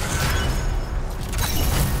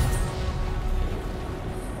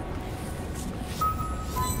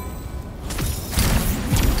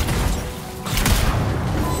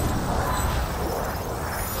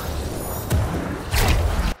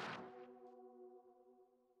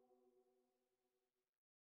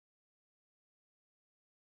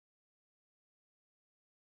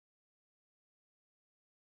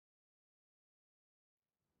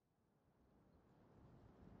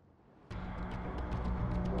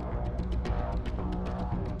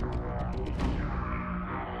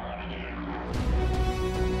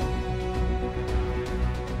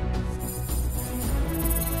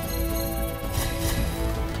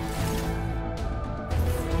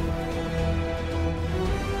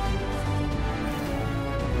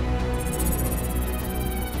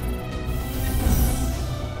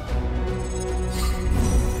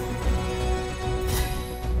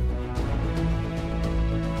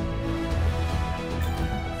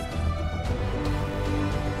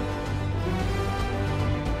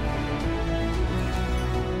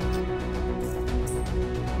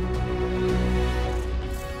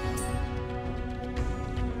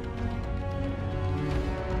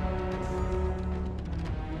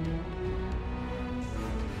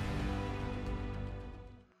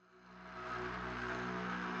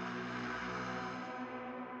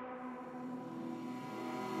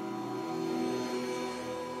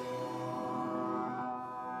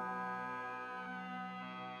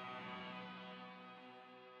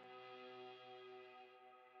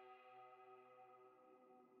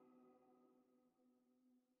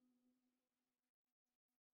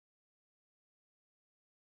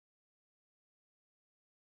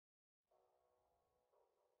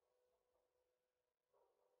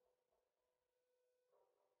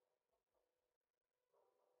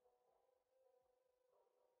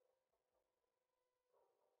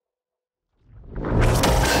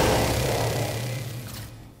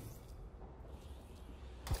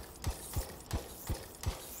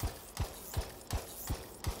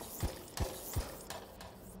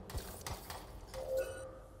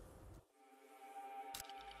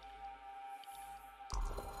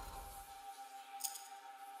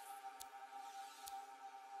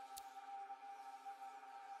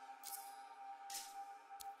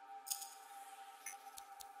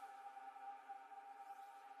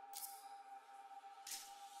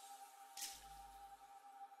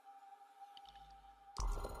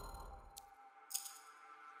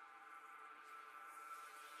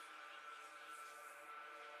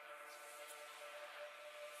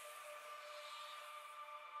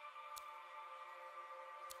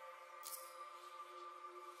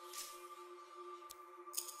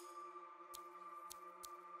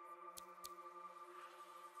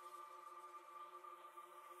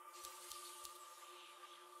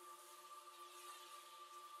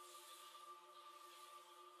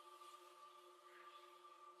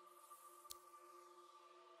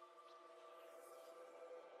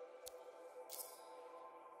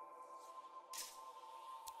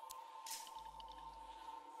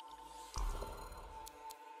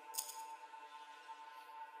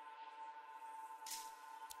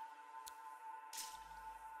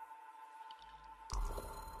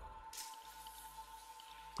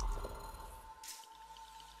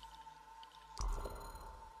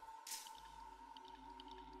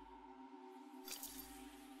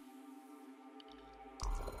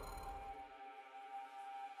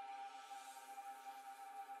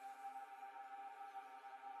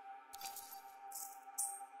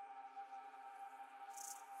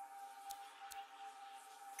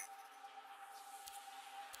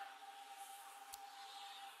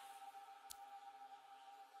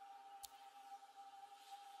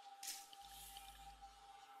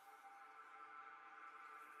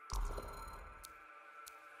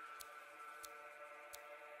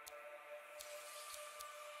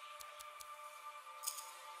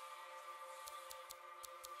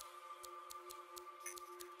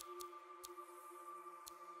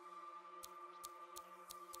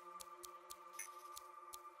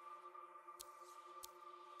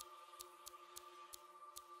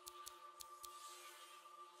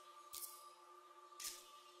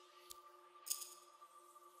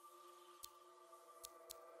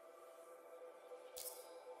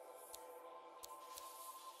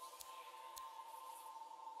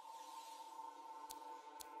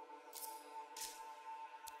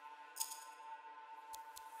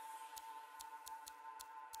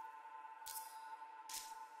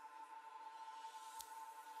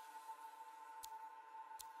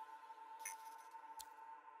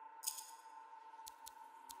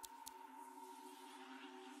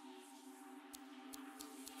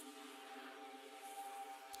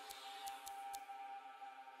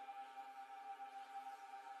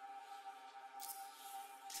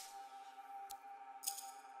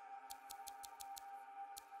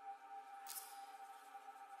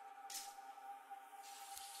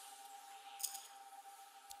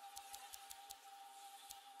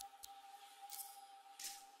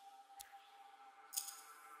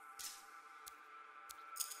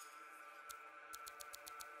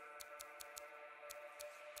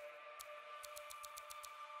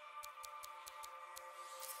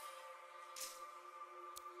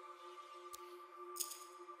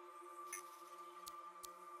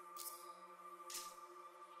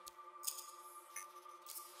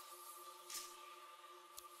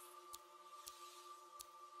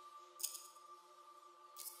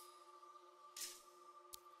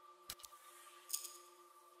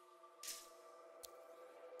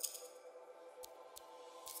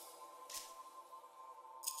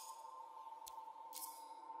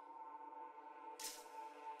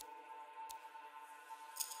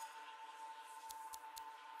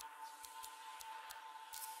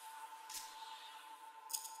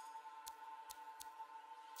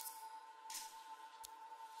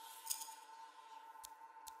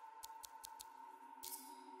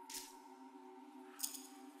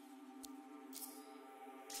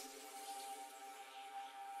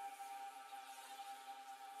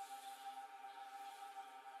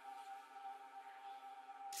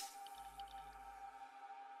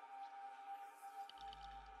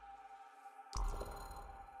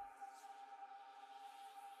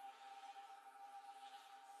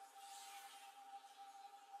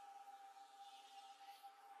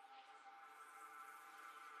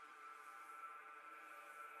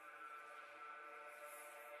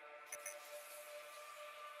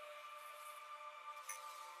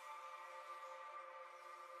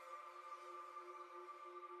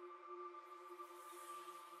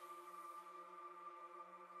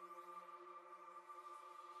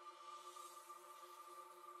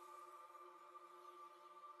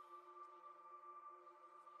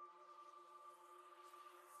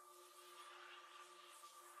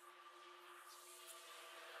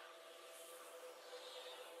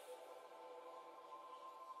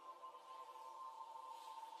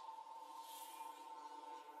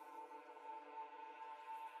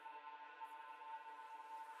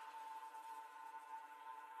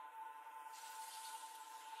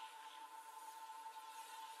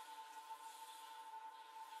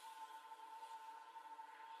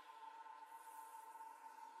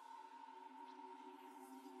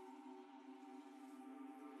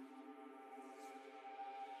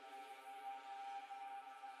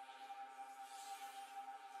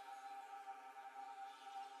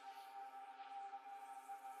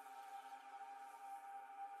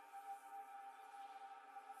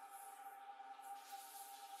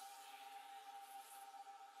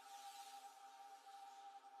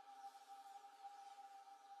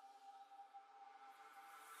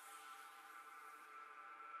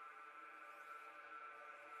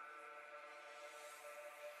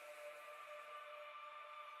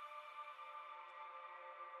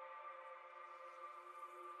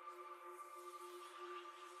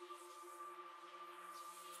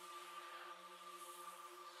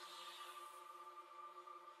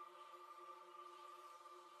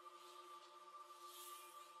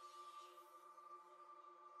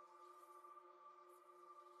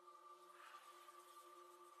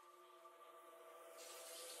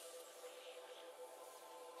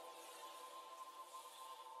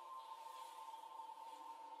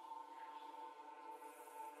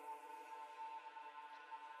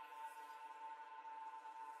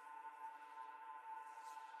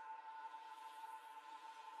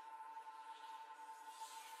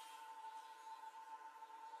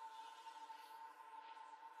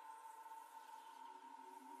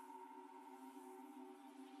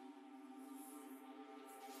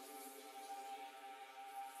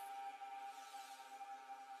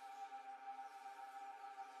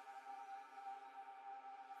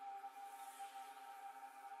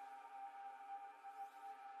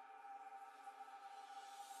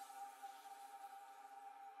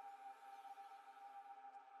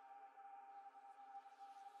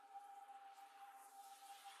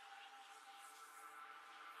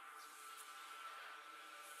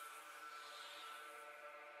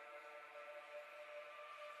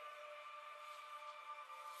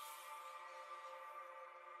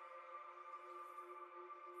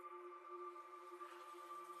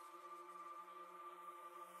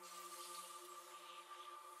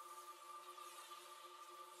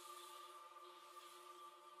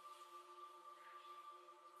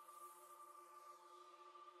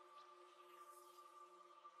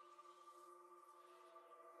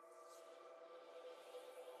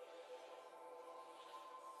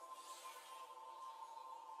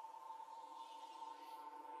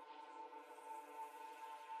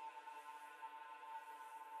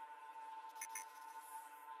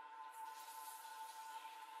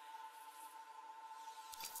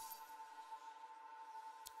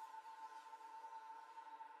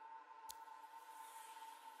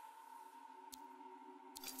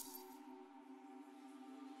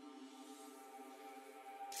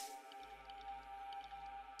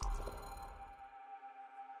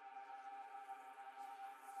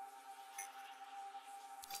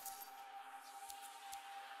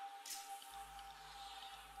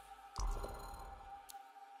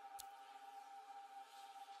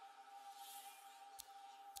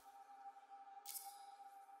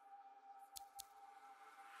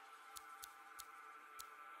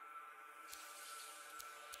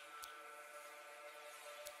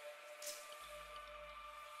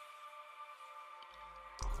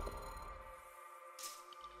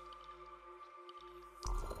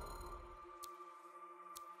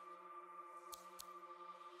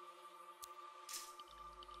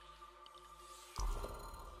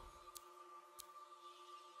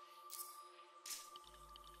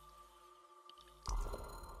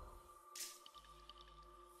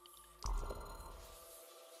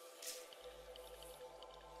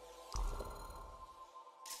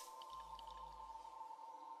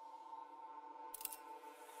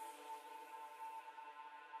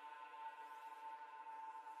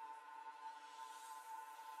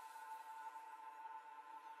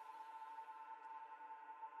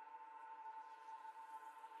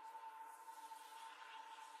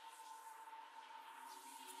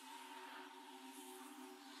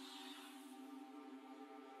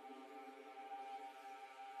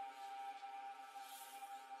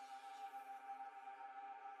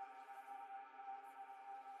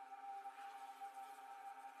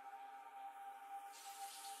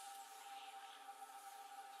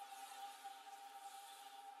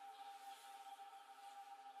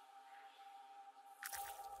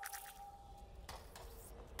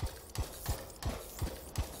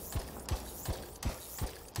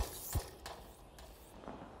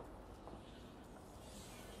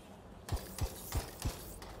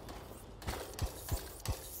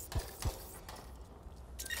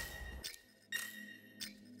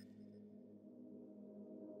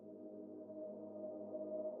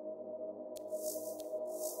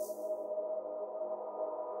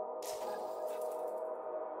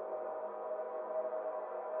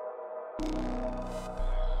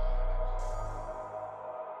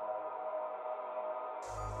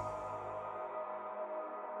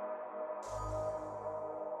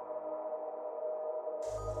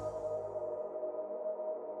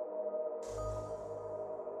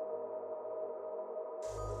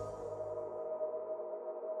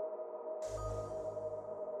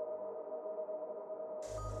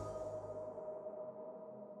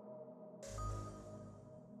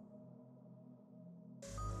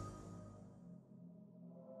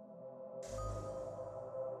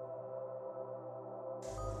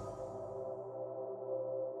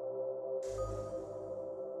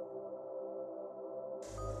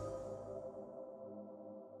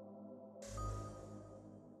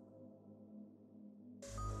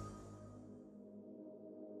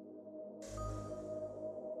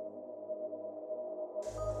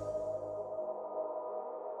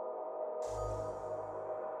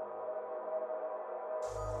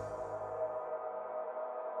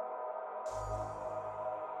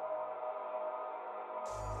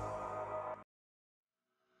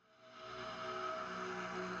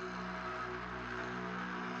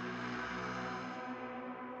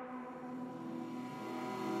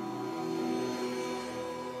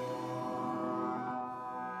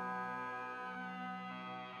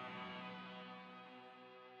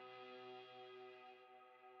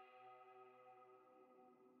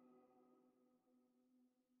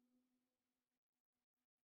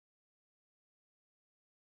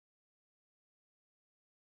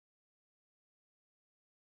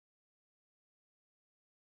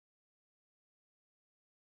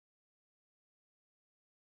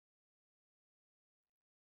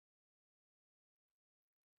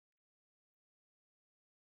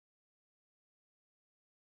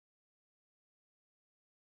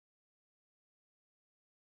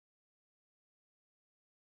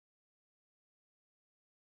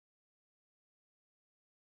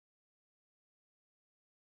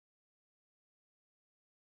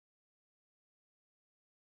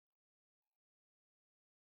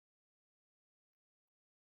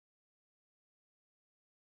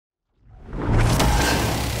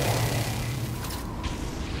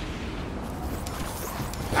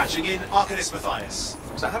 Patching in Arcanist Matthias.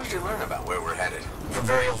 So how did you learn about where we're headed? From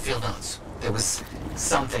very old field notes. There was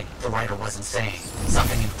something the writer wasn't saying.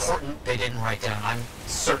 Something important they didn't write down. I'm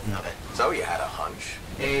certain of it. So you had a hunch?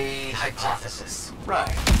 A hypothesis. Right.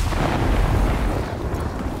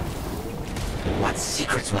 What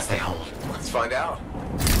secrets must they hold? Let's find out.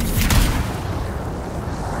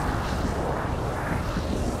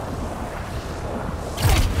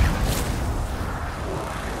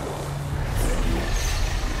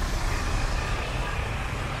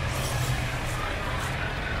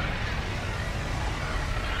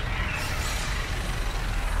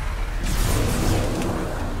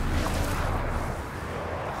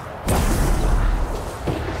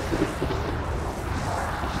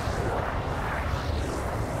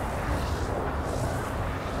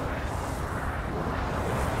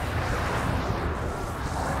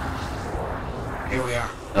 Here we are.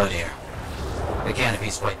 Oh dear. The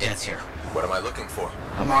canopy's quite dense here. What am I looking for?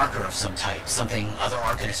 A marker of some type. Something other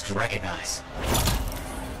Arcanists could recognize.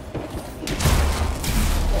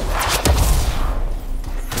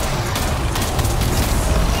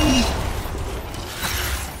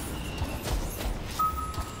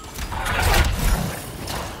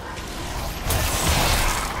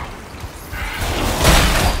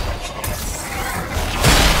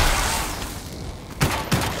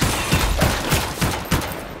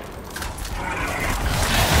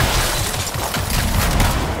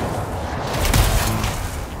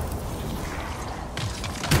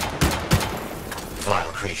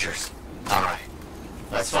 Vile creatures. All right.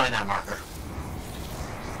 Let's find that marker.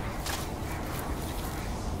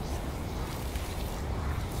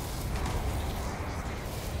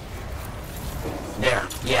 There.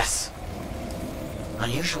 Yes.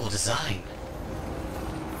 Unusual design.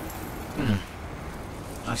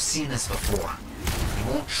 I've seen this before.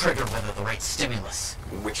 It won't trigger whether the right stimulus.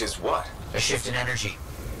 Which is what? A shift in energy.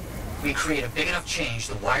 We create a big enough change,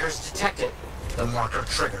 the wires detect it, the marker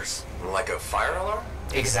triggers. Like a fire alarm?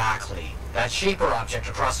 Exactly. That shaper object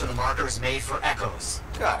across from the marker is made for echoes.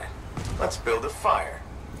 Got it. Let's build a fire.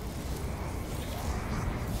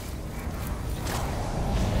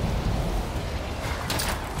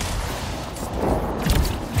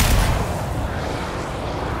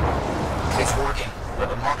 It's working, but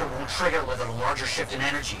the marker won't trigger without a larger shift in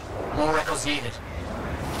energy. More echoes needed.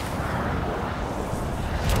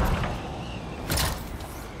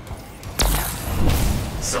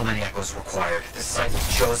 So many echoes required. This site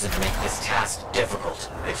was chosen to make this task difficult.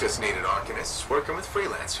 They just needed Arcanists working with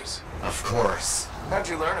freelancers. Of course. How'd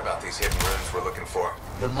you learn about these hidden rooms we're looking for?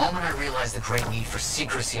 The moment I realized the great need for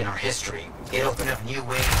secrecy in our history, it opened up new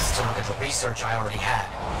ways to look at the research I already had.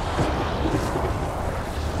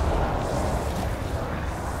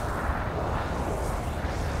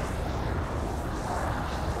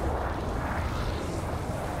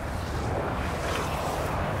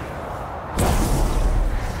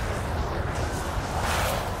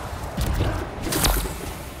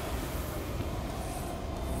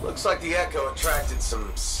 Looks like the echo attracted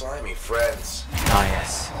some slimy friends. Ah,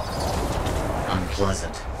 yes.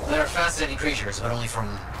 Unpleasant. They're fascinating creatures, but only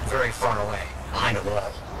from very far away, behind a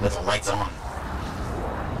wall, with the lights on.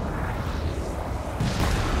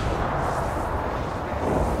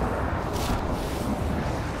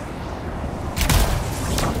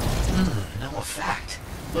 No effect.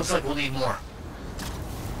 Looks like we'll need more.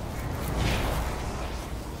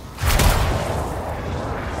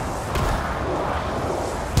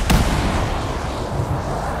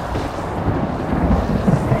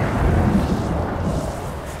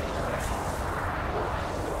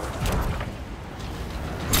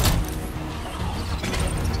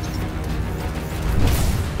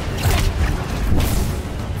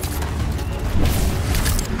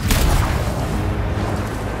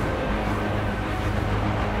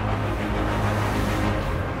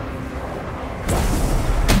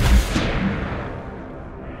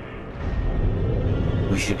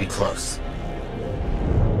 should be close.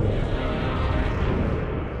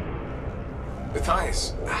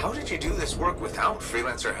 Matthias, how did you do this work without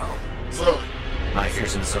freelancer help? Slowly, my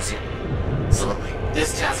fearsome associate. Slowly.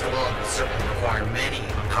 This task alone will certainly require many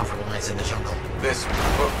uncomfortable nights in the jungle. This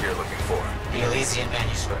book you're looking for? The Elysian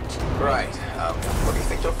manuscript. Right. What do you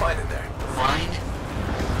think you'll find in there? Find?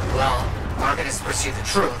 Well, Arcanists pursue the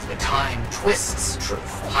truth, but time twists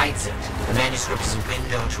truth, hides it. The manuscript is a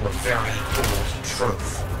window to a very old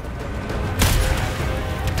truth.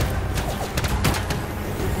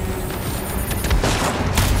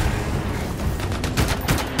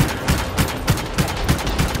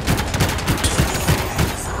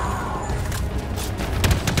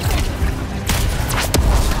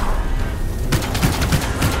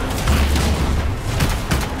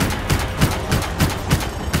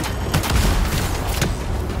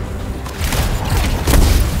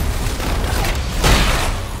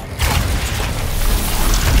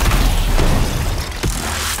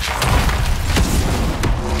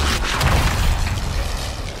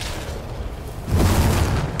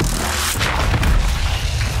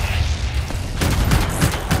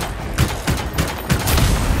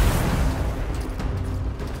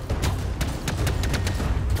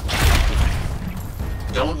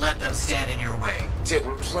 Don't let them stand in your way.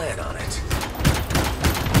 Didn't plan on it.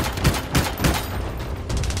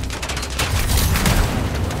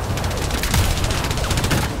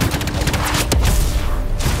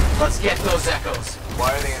 Let's get those echoes.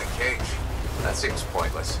 Why are they in a cage? That seems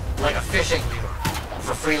pointless. Like a fishing lure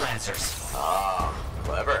for freelancers. Ah,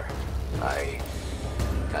 clever. I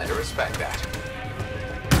kinda respect that.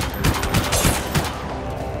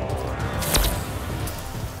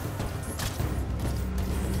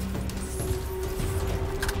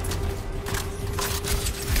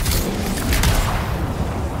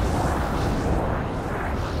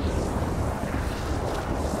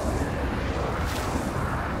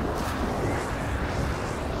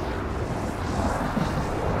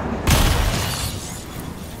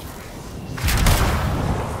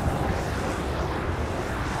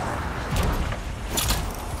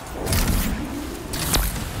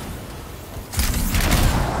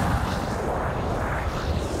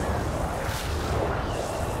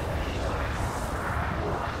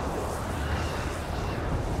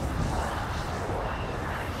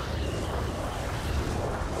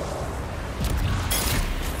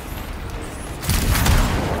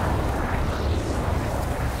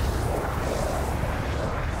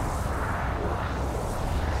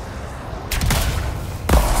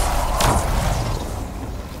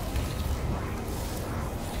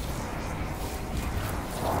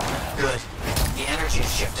 Good. The energy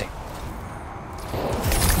is shifting.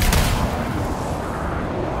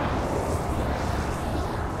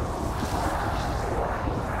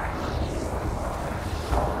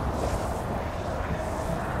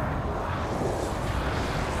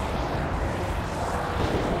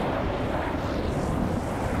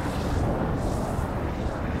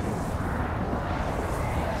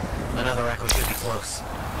 Another echo should be close.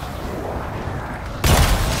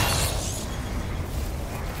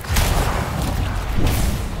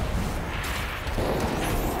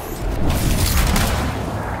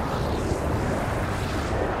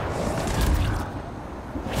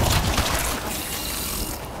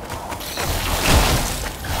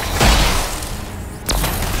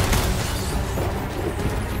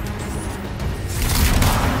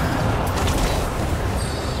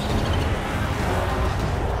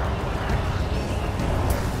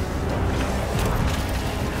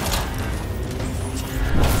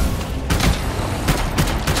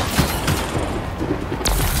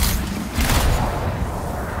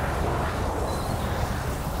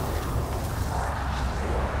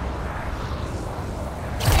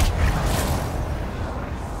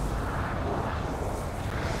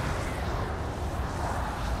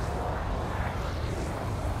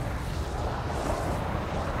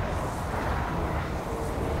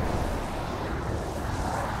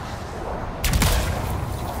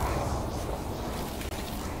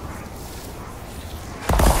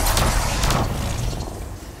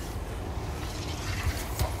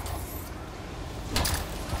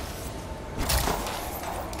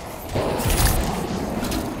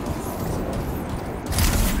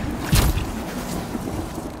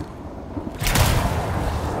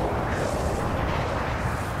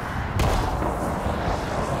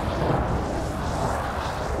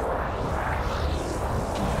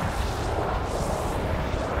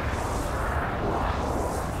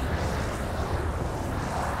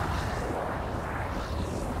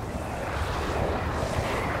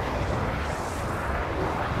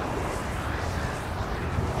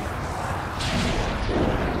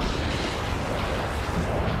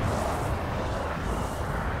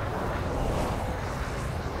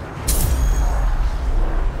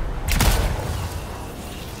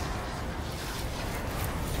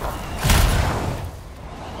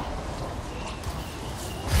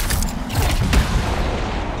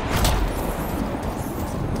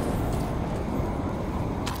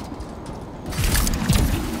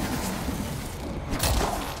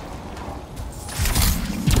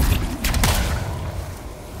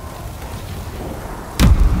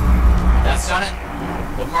 done it?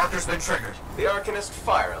 What marker's been triggered? The Arcanist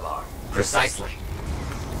fire alarm. Precisely.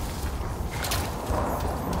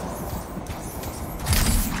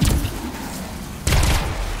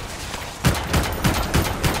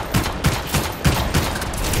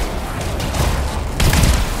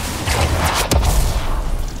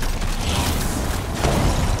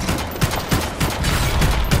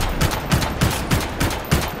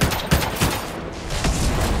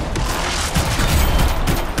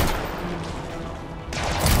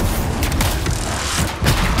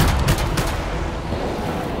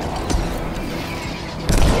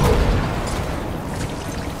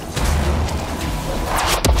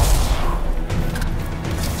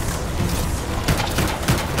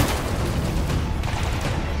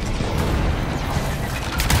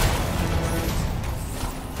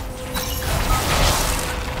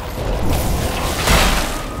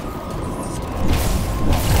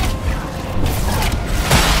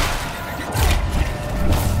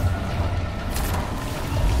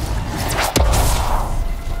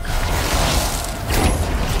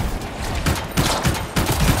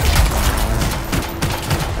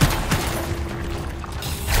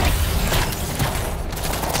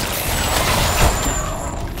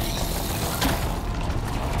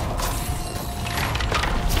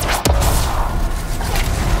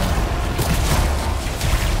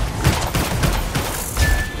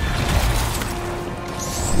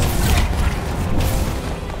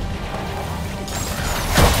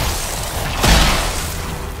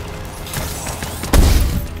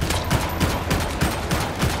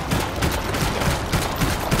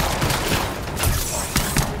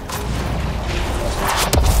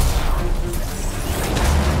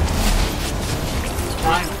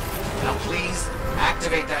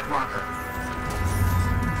 Activate that marker.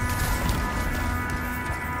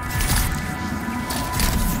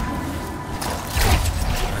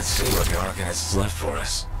 Let's see what the Arcanist's left for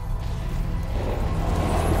us.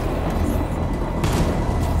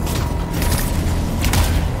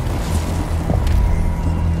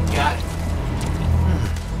 Got it.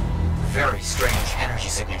 Very strange energy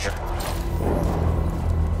signature.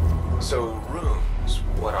 So, runes,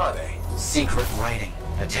 what are they? Secret writing.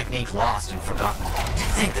 A technique lost and forgotten. To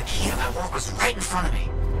think the key to my work was right in front of me.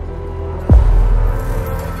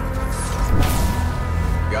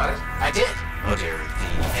 Got it? I did. Oh dear,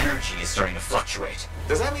 the energy is starting to fluctuate.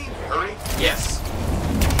 Does that mean hurry? Yes.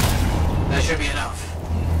 That should be enough.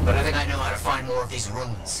 But I think I know how to find more of these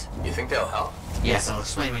runes. You think they'll help? Yes, I'll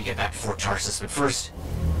explain when we get back to Fort Tarsus, but first...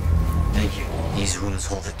 Thank you. These runes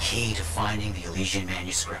hold the key to finding the Elysian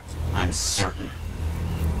manuscript. I'm certain.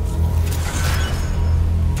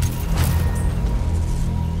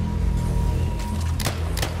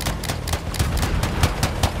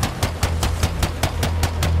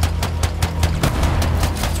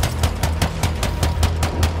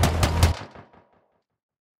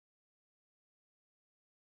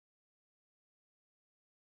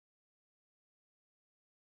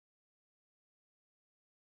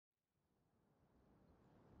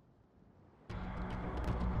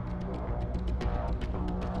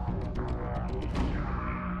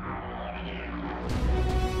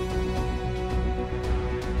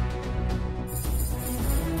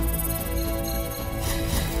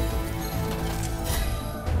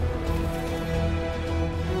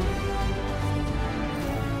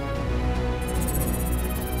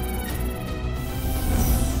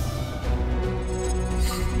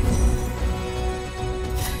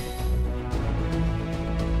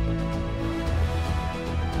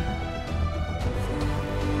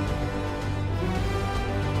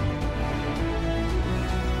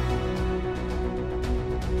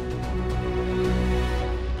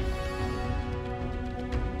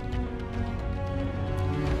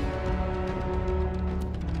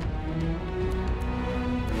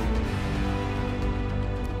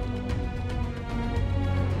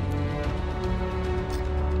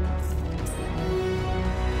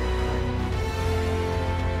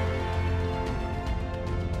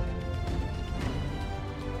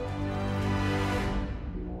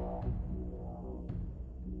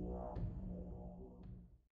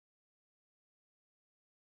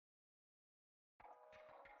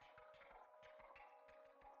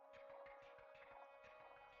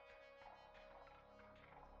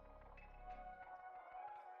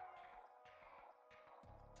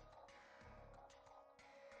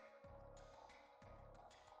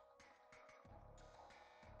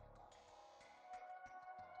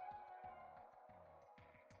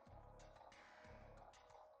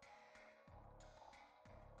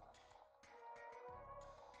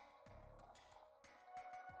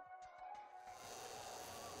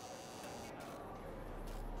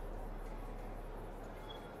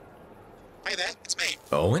 Hey there, it's me.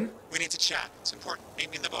 Owen? We need to chat. It's important.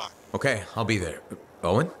 Meet me in the bar. Okay, I'll be there.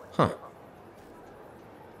 Owen? Huh.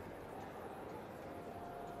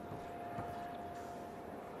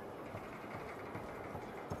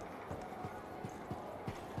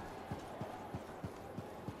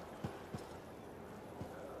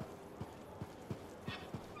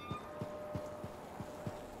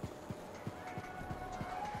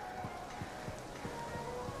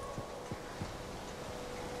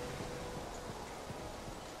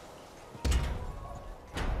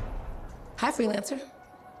 Hi, freelancer.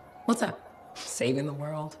 What's up? Saving the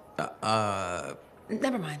world?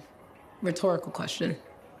 Never mind. Rhetorical question.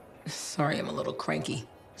 Sorry, I'm a little cranky.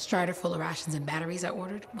 Strider full of rations and batteries I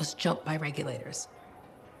ordered was jumped by regulators.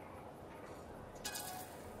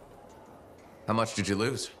 How much did you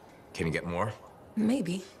lose? Can you get more?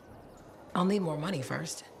 Maybe. I'll need more money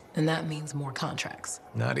first, and that means more contracts.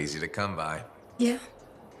 Not easy to come by. Yeah.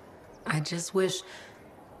 I just wish...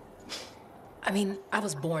 I mean, I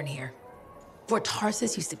was born here. Fort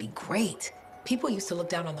Tarsis used to be great. People used to look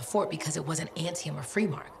down on the fort because it wasn't Anthem or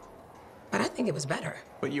Freemark. But I think it was better.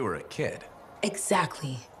 But you were a kid.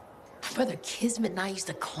 Exactly. My brother Kismet and I used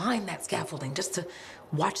to climb that scaffolding just to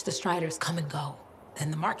watch the Striders come and go. Then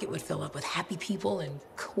the market would fill up with happy people and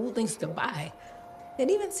cool things to buy. It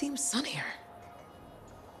even seems sunnier.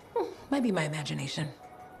 Might be my imagination.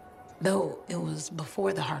 Though it was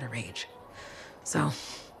before the Harder Age. So,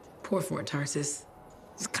 poor Fort Tarsis.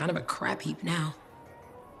 It's kind of a crap heap now.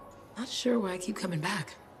 Not sure why I keep coming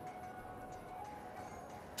back.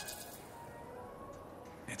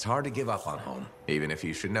 It's hard to give up on home, even if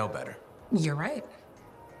you should know better. You're right.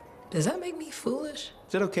 Does that make me foolish?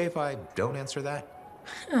 Is it okay if I don't answer that?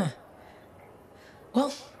 Huh.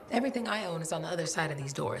 Well, everything I own is on the other side of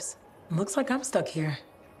these doors. Looks like I'm stuck here.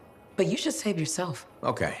 But you should save yourself.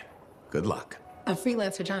 Okay. Good luck. I'm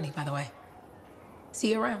Freelancer Johnny, by the way.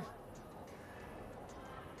 See you around.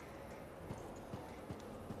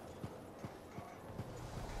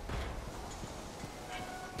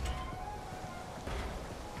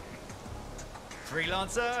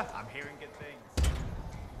 Freelancer, I'm hearing good things.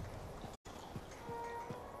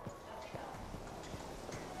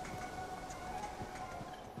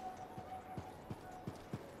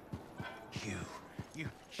 You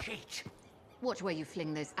cheat. Watch where you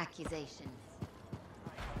fling those accusations.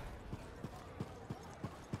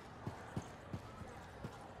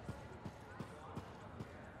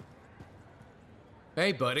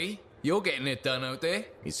 Hey, buddy. You're getting it done out there.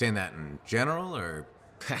 You saying that in general, or...?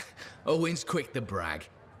 Owen's quick to brag.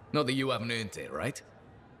 Not that you haven't earned it, right?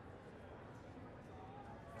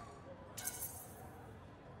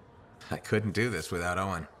 I couldn't do this without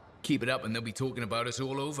Owen. Keep it up and they'll be talking about us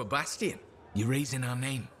all over Bastion. You're raising our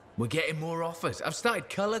name. We're getting more offers. I've started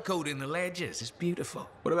color-coding the ledgers. It's beautiful.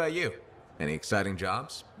 What about you? Any exciting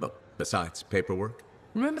jobs? Well, besides paperwork?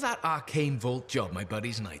 Remember that arcane vault job my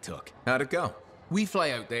buddies and I took? How'd it go? We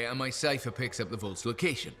fly out there and my cipher picks up the vault's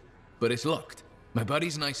location. But it's locked. My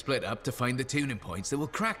buddies and I split up to find the tuning points that will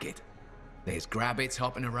crack it. There's grabbits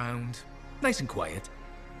hopping around. Nice and quiet.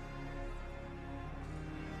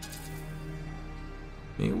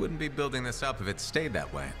 You wouldn't be building this up if it stayed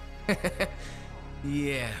that way.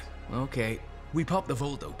 Yeah, okay. We popped the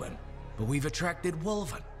vault open, but we've attracted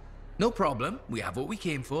Wolven. No problem, we have what we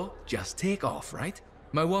came for. Just take off, right?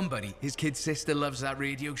 My one buddy, his kid's sister loves that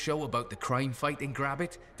radio show about the crime fight in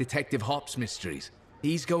Grabbit, Detective Hop's Mysteries.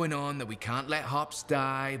 He's going on that we can't let Hops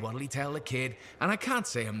die, what'll he tell the kid, and I can't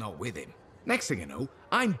say I'm not with him. Next thing you know,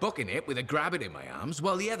 I'm booking it with a Grabbit in my arms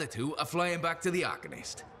while the other two are flying back to the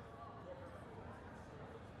Arcanist.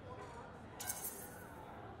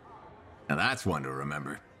 Now that's one to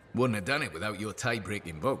remember. Wouldn't have done it without your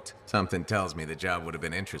tie-breaking vote. Something tells me the job would have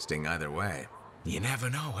been interesting either way. You never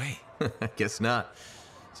know, eh? I guess not.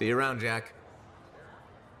 See you around, Jack.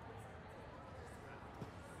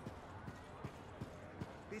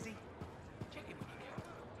 Busy? Check in when you can.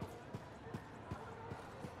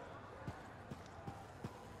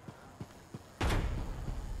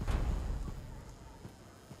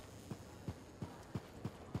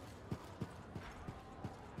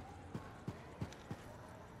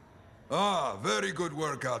 Ah, very good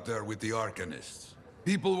work out there with the Arcanists.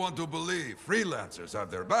 People want to believe freelancers have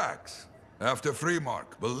their backs. After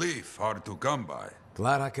Freemark, belief hard to come by.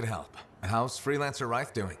 Glad I could help. How's Freelancer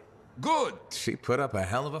Reith doing? Good! She put up a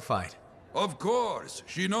hell of a fight. Of course,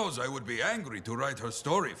 she knows I would be angry to write her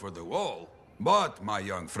story for the wall. But, my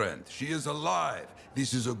young friend, she is alive.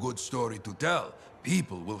 This is a good story to tell.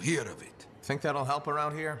 People will hear of it. Think that'll help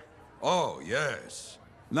around here? Oh, yes.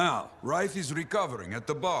 Now, Reith is recovering at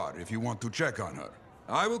the bar if you want to check on her.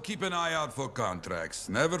 I will keep an eye out for contracts,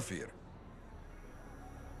 never fear.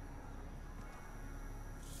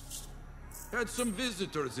 Had some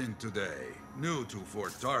visitors in today, new to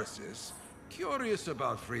Fort Tarsis. Curious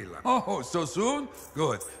about freelance. Oh, so soon?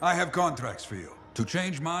 Good. I have contracts for you. To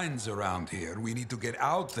change minds around here, we need to get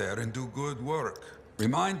out there and do good work.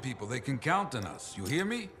 Remind people they can count on us. You hear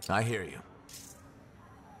me? I hear you.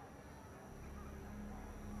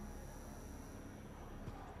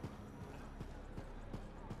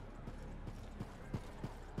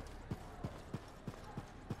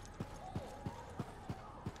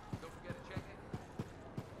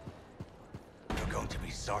 You're going to be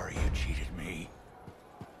sorry you cheated me.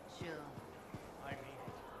 Sure.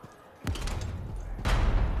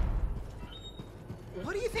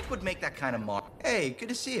 What do you think would make that kind of mark? Hey, good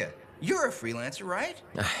to see you. You're a freelancer, right?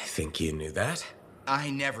 I think you knew that. I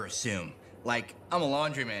never assume. Like, I'm a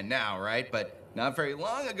laundryman now, right? But not very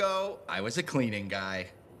long ago, I was a cleaning guy.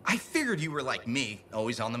 I figured you were like me,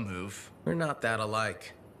 always on the move. We're not that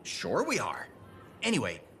alike. Sure we are.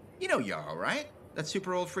 Anyway, you know Yarrow, right? That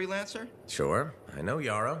super old freelancer? Sure, I know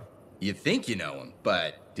Yarrow. You think you know him,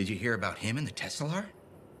 but did you hear about him and the Teslar?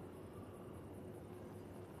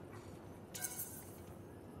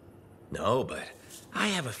 No, but I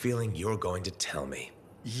have a feeling you're going to tell me.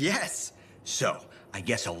 Yes. So, I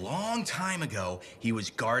guess a long time ago, he was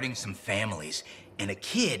guarding some families, and a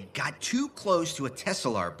kid got too close to a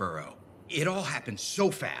Teslar burrow. It all happened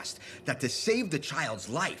so fast that to save the child's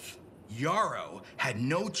life, Yarrow had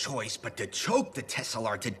no choice but to choke the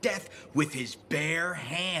Teslar to death with his bare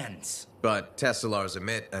hands. But Teslars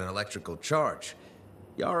emit an electrical charge.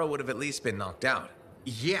 Yarrow would have at least been knocked out.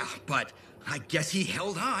 Yeah, but I guess he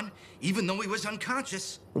held on, even though he was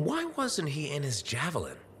unconscious. Why wasn't he in his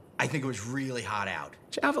javelin? I think it was really hot out.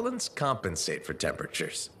 Javelins compensate for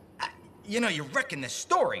temperatures. You know, you're wrecking this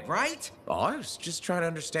story, right? Oh, I was just trying to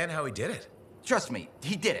understand how he did it. Trust me,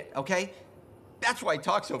 he did it, okay? That's why he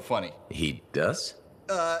talks so funny. He does?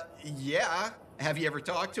 Yeah. Have you ever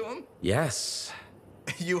talked to him? Yes.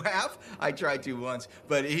 You have? I tried to once,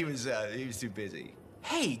 but he was too busy.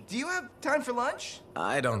 Hey, do you have time for lunch?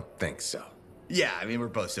 I don't think so. Yeah, I mean, we're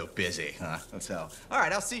both so busy, huh? So, all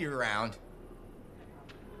right, I'll see you around.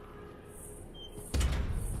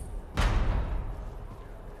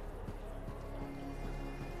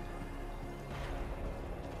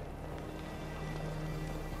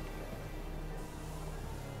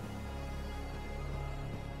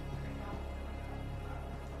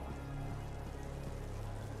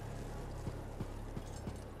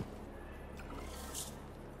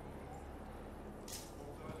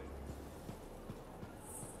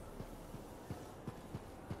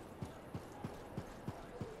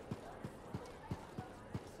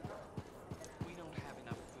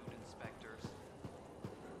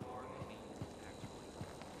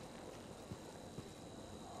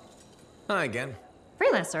 Hi again.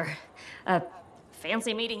 Freelancer.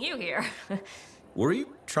 Fancy meeting you here. Were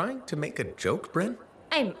you trying to make a joke, Bryn?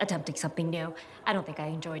 I'm attempting something new. I don't think I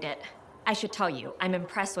enjoyed it. I should tell you, I'm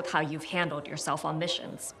impressed with how you've handled yourself on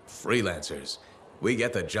missions. Freelancers. We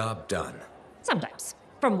get the job done. Sometimes,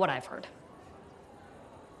 from what I've heard.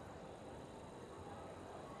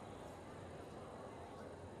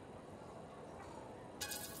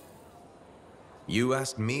 You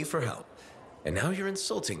asked me for help, and now you're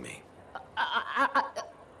insulting me.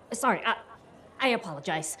 Sorry, I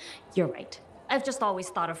apologize. You're right. I've just always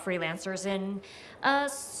thought of freelancers in a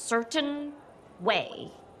certain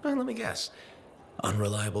way. Well, let me guess.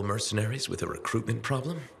 Unreliable mercenaries with a recruitment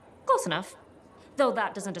problem? Close enough. Though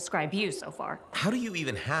that doesn't describe you so far. How do you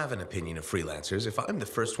even have an opinion of freelancers if I'm the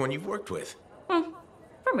first one you've worked with? From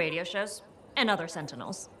radio shows and other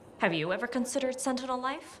Sentinels. Have you ever considered Sentinel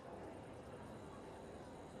life?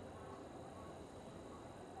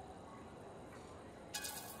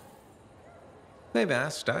 They've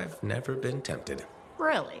asked. I've never been tempted.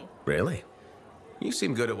 Really? Really? You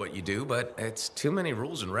seem good at what you do, but it's too many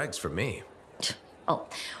rules and regs for me. Oh,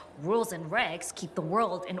 rules and regs keep the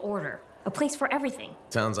world in order. A place for everything.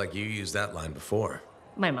 Sounds like you used that line before.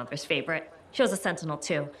 My mother's favorite. She was a Sentinel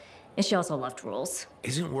too, and she also loved rules.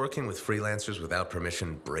 Isn't working with freelancers without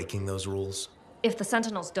permission breaking those rules? If the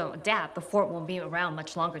Sentinels don't adapt, the fort won't be around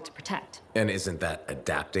much longer to protect. And isn't that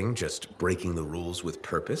adapting, just breaking the rules with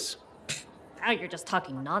purpose? Now you're just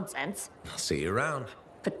talking nonsense. I'll see you around.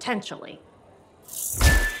 Potentially.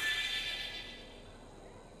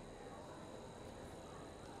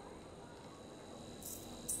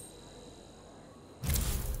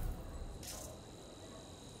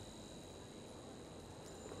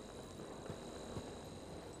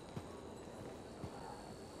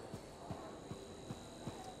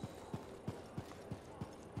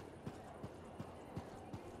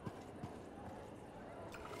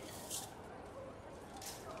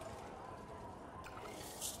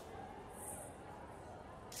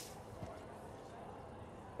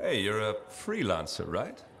 Hey, you're a freelancer,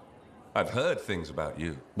 right? I've heard things about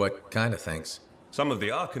you. What kind of things? Some of the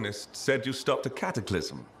Arcanists said you stopped a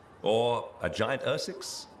cataclysm. Or a giant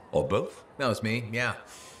Ursix. Or both. That was me, yeah.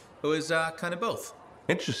 It was, kind of both.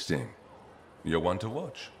 Interesting. You're one to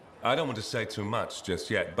watch. I don't want to say too much just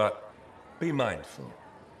yet, but be mindful.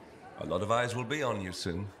 A lot of eyes will be on you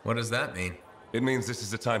soon. What does that mean? It means this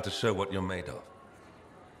is the time to show what you're made of.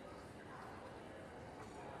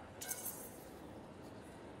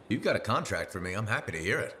 You've got a contract for me. I'm happy to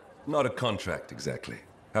hear it. Not a contract, exactly.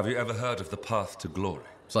 Have you ever heard of the path to glory?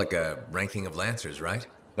 It's like a ranking of lancers, right?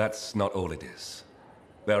 That's not all it is.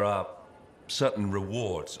 There are certain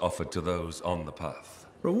rewards offered to those on the path.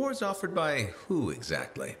 Rewards offered by who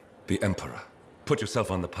exactly? The Emperor. Put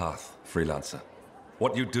yourself on the path, freelancer.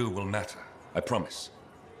 What you do will matter, I promise.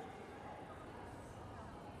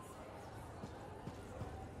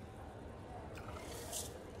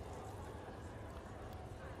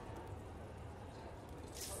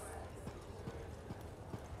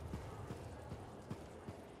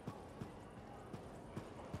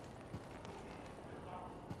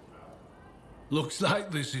 Looks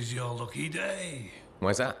like this is your lucky day.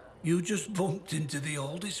 Why's that? You just bumped into the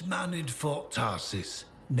oldest man in Fort Tarsis.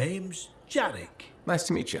 Name's Jarek. Nice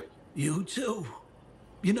to meet you. You too.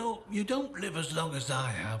 You know, you don't live as long as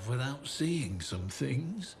I have without seeing some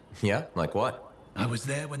things. Yeah? Like what? I was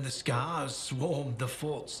there when the scars swarmed the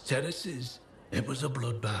fort's terraces. It was a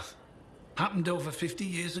bloodbath. Happened over 50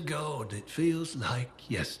 years ago, and it feels like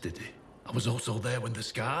yesterday. I was also there when the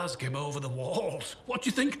scars came over the walls. What do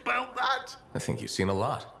you think about that? I think you've seen a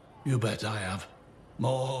lot. You bet I have.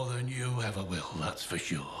 More than you ever will, that's for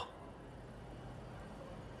sure.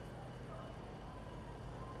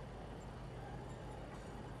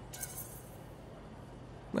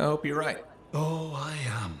 I hope you're right. Oh, I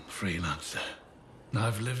am, freelancer.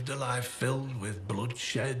 I've lived a life filled with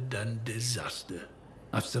bloodshed and disaster.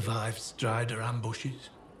 I've survived Strider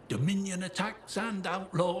ambushes, Dominion attacks and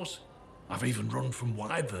outlaws. I've even run from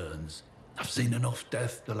wyverns. I've seen enough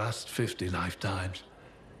death to last 50 lifetimes.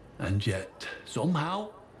 And yet,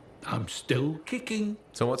 somehow, I'm still kicking.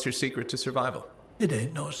 So what's your secret to survival? It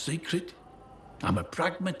ain't no secret. I'm a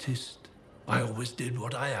pragmatist. I always did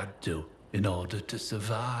what I had to in order to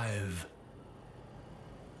survive.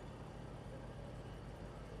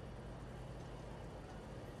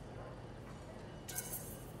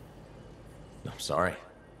 I'm sorry.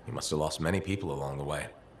 You must have lost many people along the way.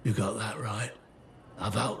 You got that right.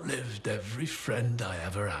 I've outlived every friend I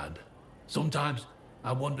ever had. Sometimes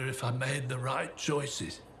I wonder if I made the right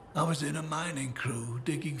choices. I was in a mining crew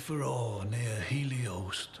digging for ore near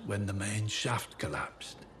Heliost when the main shaft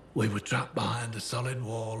collapsed. We were trapped behind a solid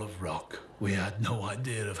wall of rock. We had no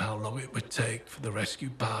idea of how long it would take for the rescue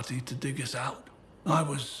party to dig us out. I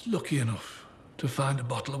was lucky enough to find a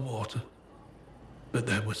bottle of water. But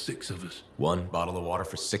there were 6 of us. 1 bottle of water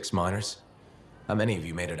for 6 miners? How many of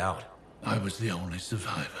you made it out? I was the only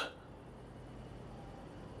survivor.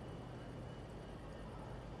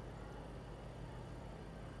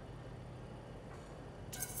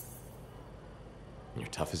 You're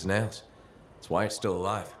tough as nails. That's why you're still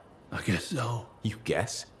alive. I guess so. You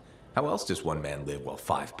guess? How else does one man live while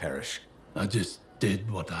 5 perish? I just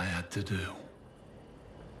did what I had to do.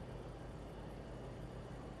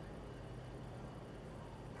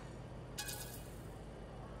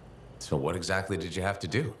 So what exactly did you have to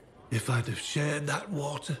do? If I'd have shared that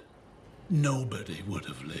water, nobody would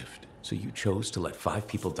have lived. So you chose to let 5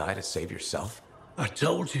 people die to save yourself? I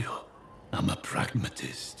told you, I'm a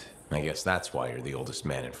pragmatist. I guess that's why you're the oldest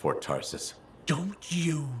man in Fort Tarsis. Don't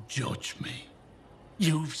you judge me.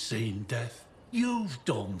 You've seen death. You've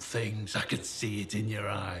done things. I can see it in your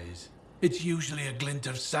eyes. It's usually a glint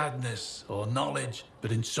of sadness or knowledge,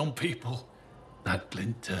 but in some people, that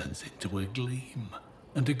glint turns into a gleam.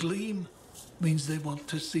 And a gleam means they want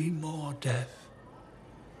to see more death.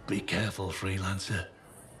 Be careful, freelancer.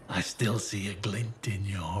 I still see a glint in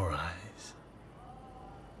your eyes.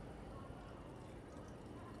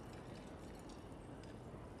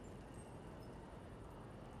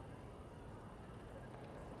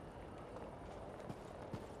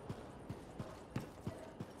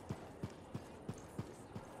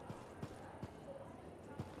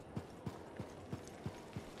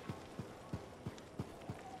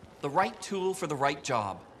 The right tool for the right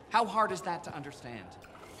job. How hard is that to understand?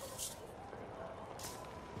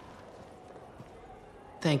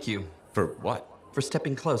 Thank you. For what? For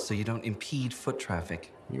stepping close so you don't impede foot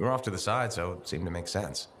traffic. You were off to the side, so it seemed to make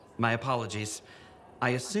sense. My apologies. I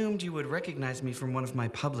assumed you would recognize me from one of my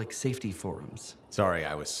public safety forums. Sorry,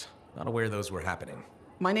 I was not aware those were happening.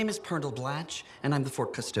 My name is Perndle Blatch, and I'm the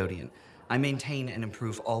fort custodian. I maintain and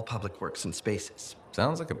improve all public works and spaces.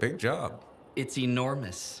 Sounds like a big job. It's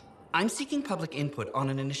enormous. I'm seeking public input on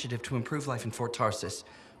an initiative to improve life in Fort Tarsis.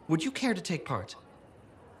 Would you care to take part?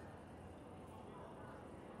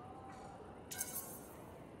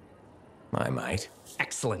 I might.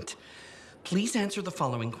 Excellent. Please answer the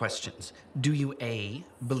following questions. Do you A,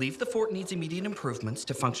 believe the fort needs immediate improvements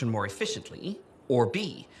to function more efficiently? Or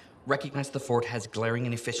B, recognize the fort has glaring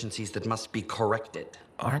inefficiencies that must be corrected?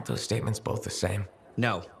 Aren't those statements both the same?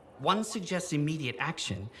 No. One suggests immediate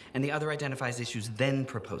action, and the other identifies issues, then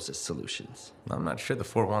proposes solutions. I'm not sure the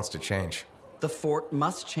fort wants to change. The fort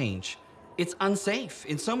must change. It's unsafe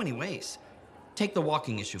in so many ways. Take the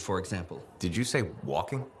walking issue, for example. Did you say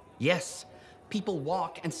walking? Yes. People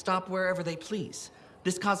walk and stop wherever they please.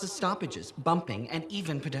 This causes stoppages, bumping, and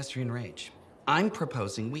even pedestrian rage. I'm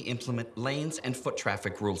proposing we implement lanes and foot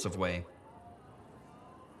traffic rules of way.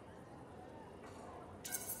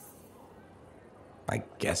 I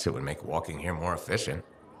guess it would make walking here more efficient.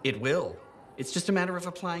 It will. It's just a matter of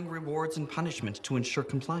applying rewards and punishment to ensure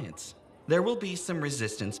compliance. There will be some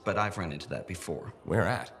resistance, but I've run into that before. Where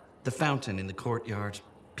at? The fountain in the courtyard.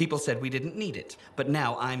 People said we didn't need it, but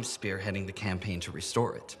now I'm spearheading the campaign to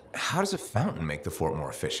restore it. How does a fountain make the fort more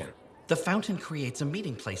efficient? The fountain creates a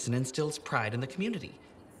meeting place and instills pride in the community.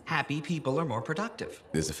 Happy people are more productive.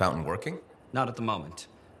 Is the fountain working? Not at the moment.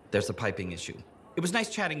 There's a piping issue. It was nice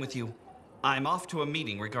chatting with you. I'm off to a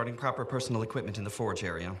meeting regarding proper personal equipment in the forge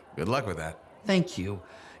area. Good luck with that. Thank you.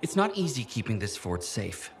 It's not easy keeping this fort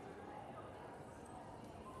safe.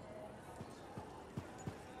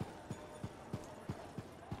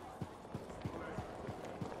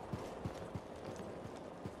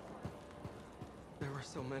 There were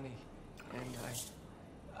so many, and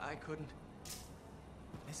I couldn't.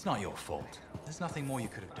 It's not your fault. There's nothing more you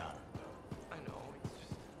could have done. I know, it's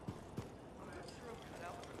just... I'm sure I'm cut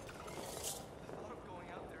out for this. The thought of going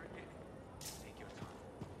out there again. Take your time.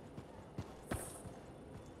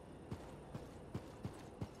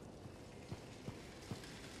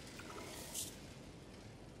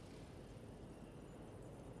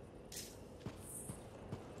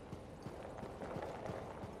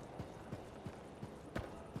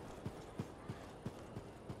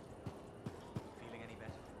 Feeling any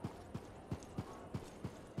better?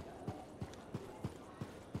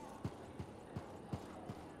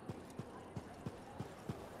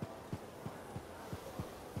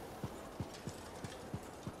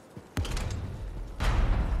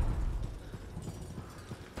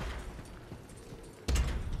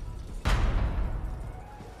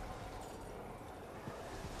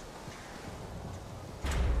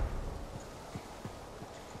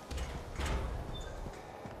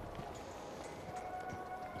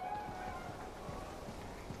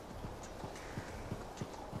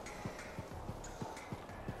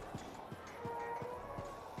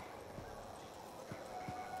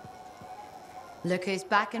 Look who's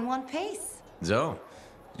back in one piece. Zoe,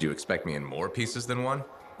 did you expect me in more pieces than one?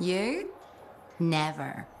 You?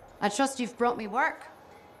 Never. I trust you've brought me work.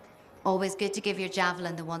 Always good to give your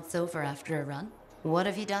javelin the once-over after a run. What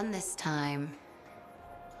have you done this time?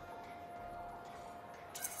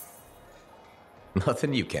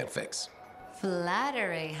 Nothing you can't fix.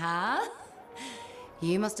 Flattery, huh?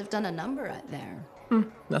 You must have done a number out there.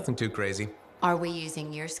 Nothing too crazy. Are we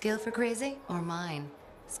using your skill for crazy or mine?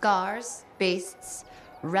 Scars, beasts,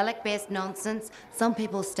 relic-based nonsense. Some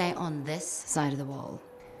people stay on this side of the wall.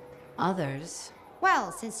 Others,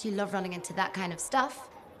 well, since you love running into that kind of stuff,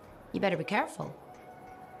 you better be careful.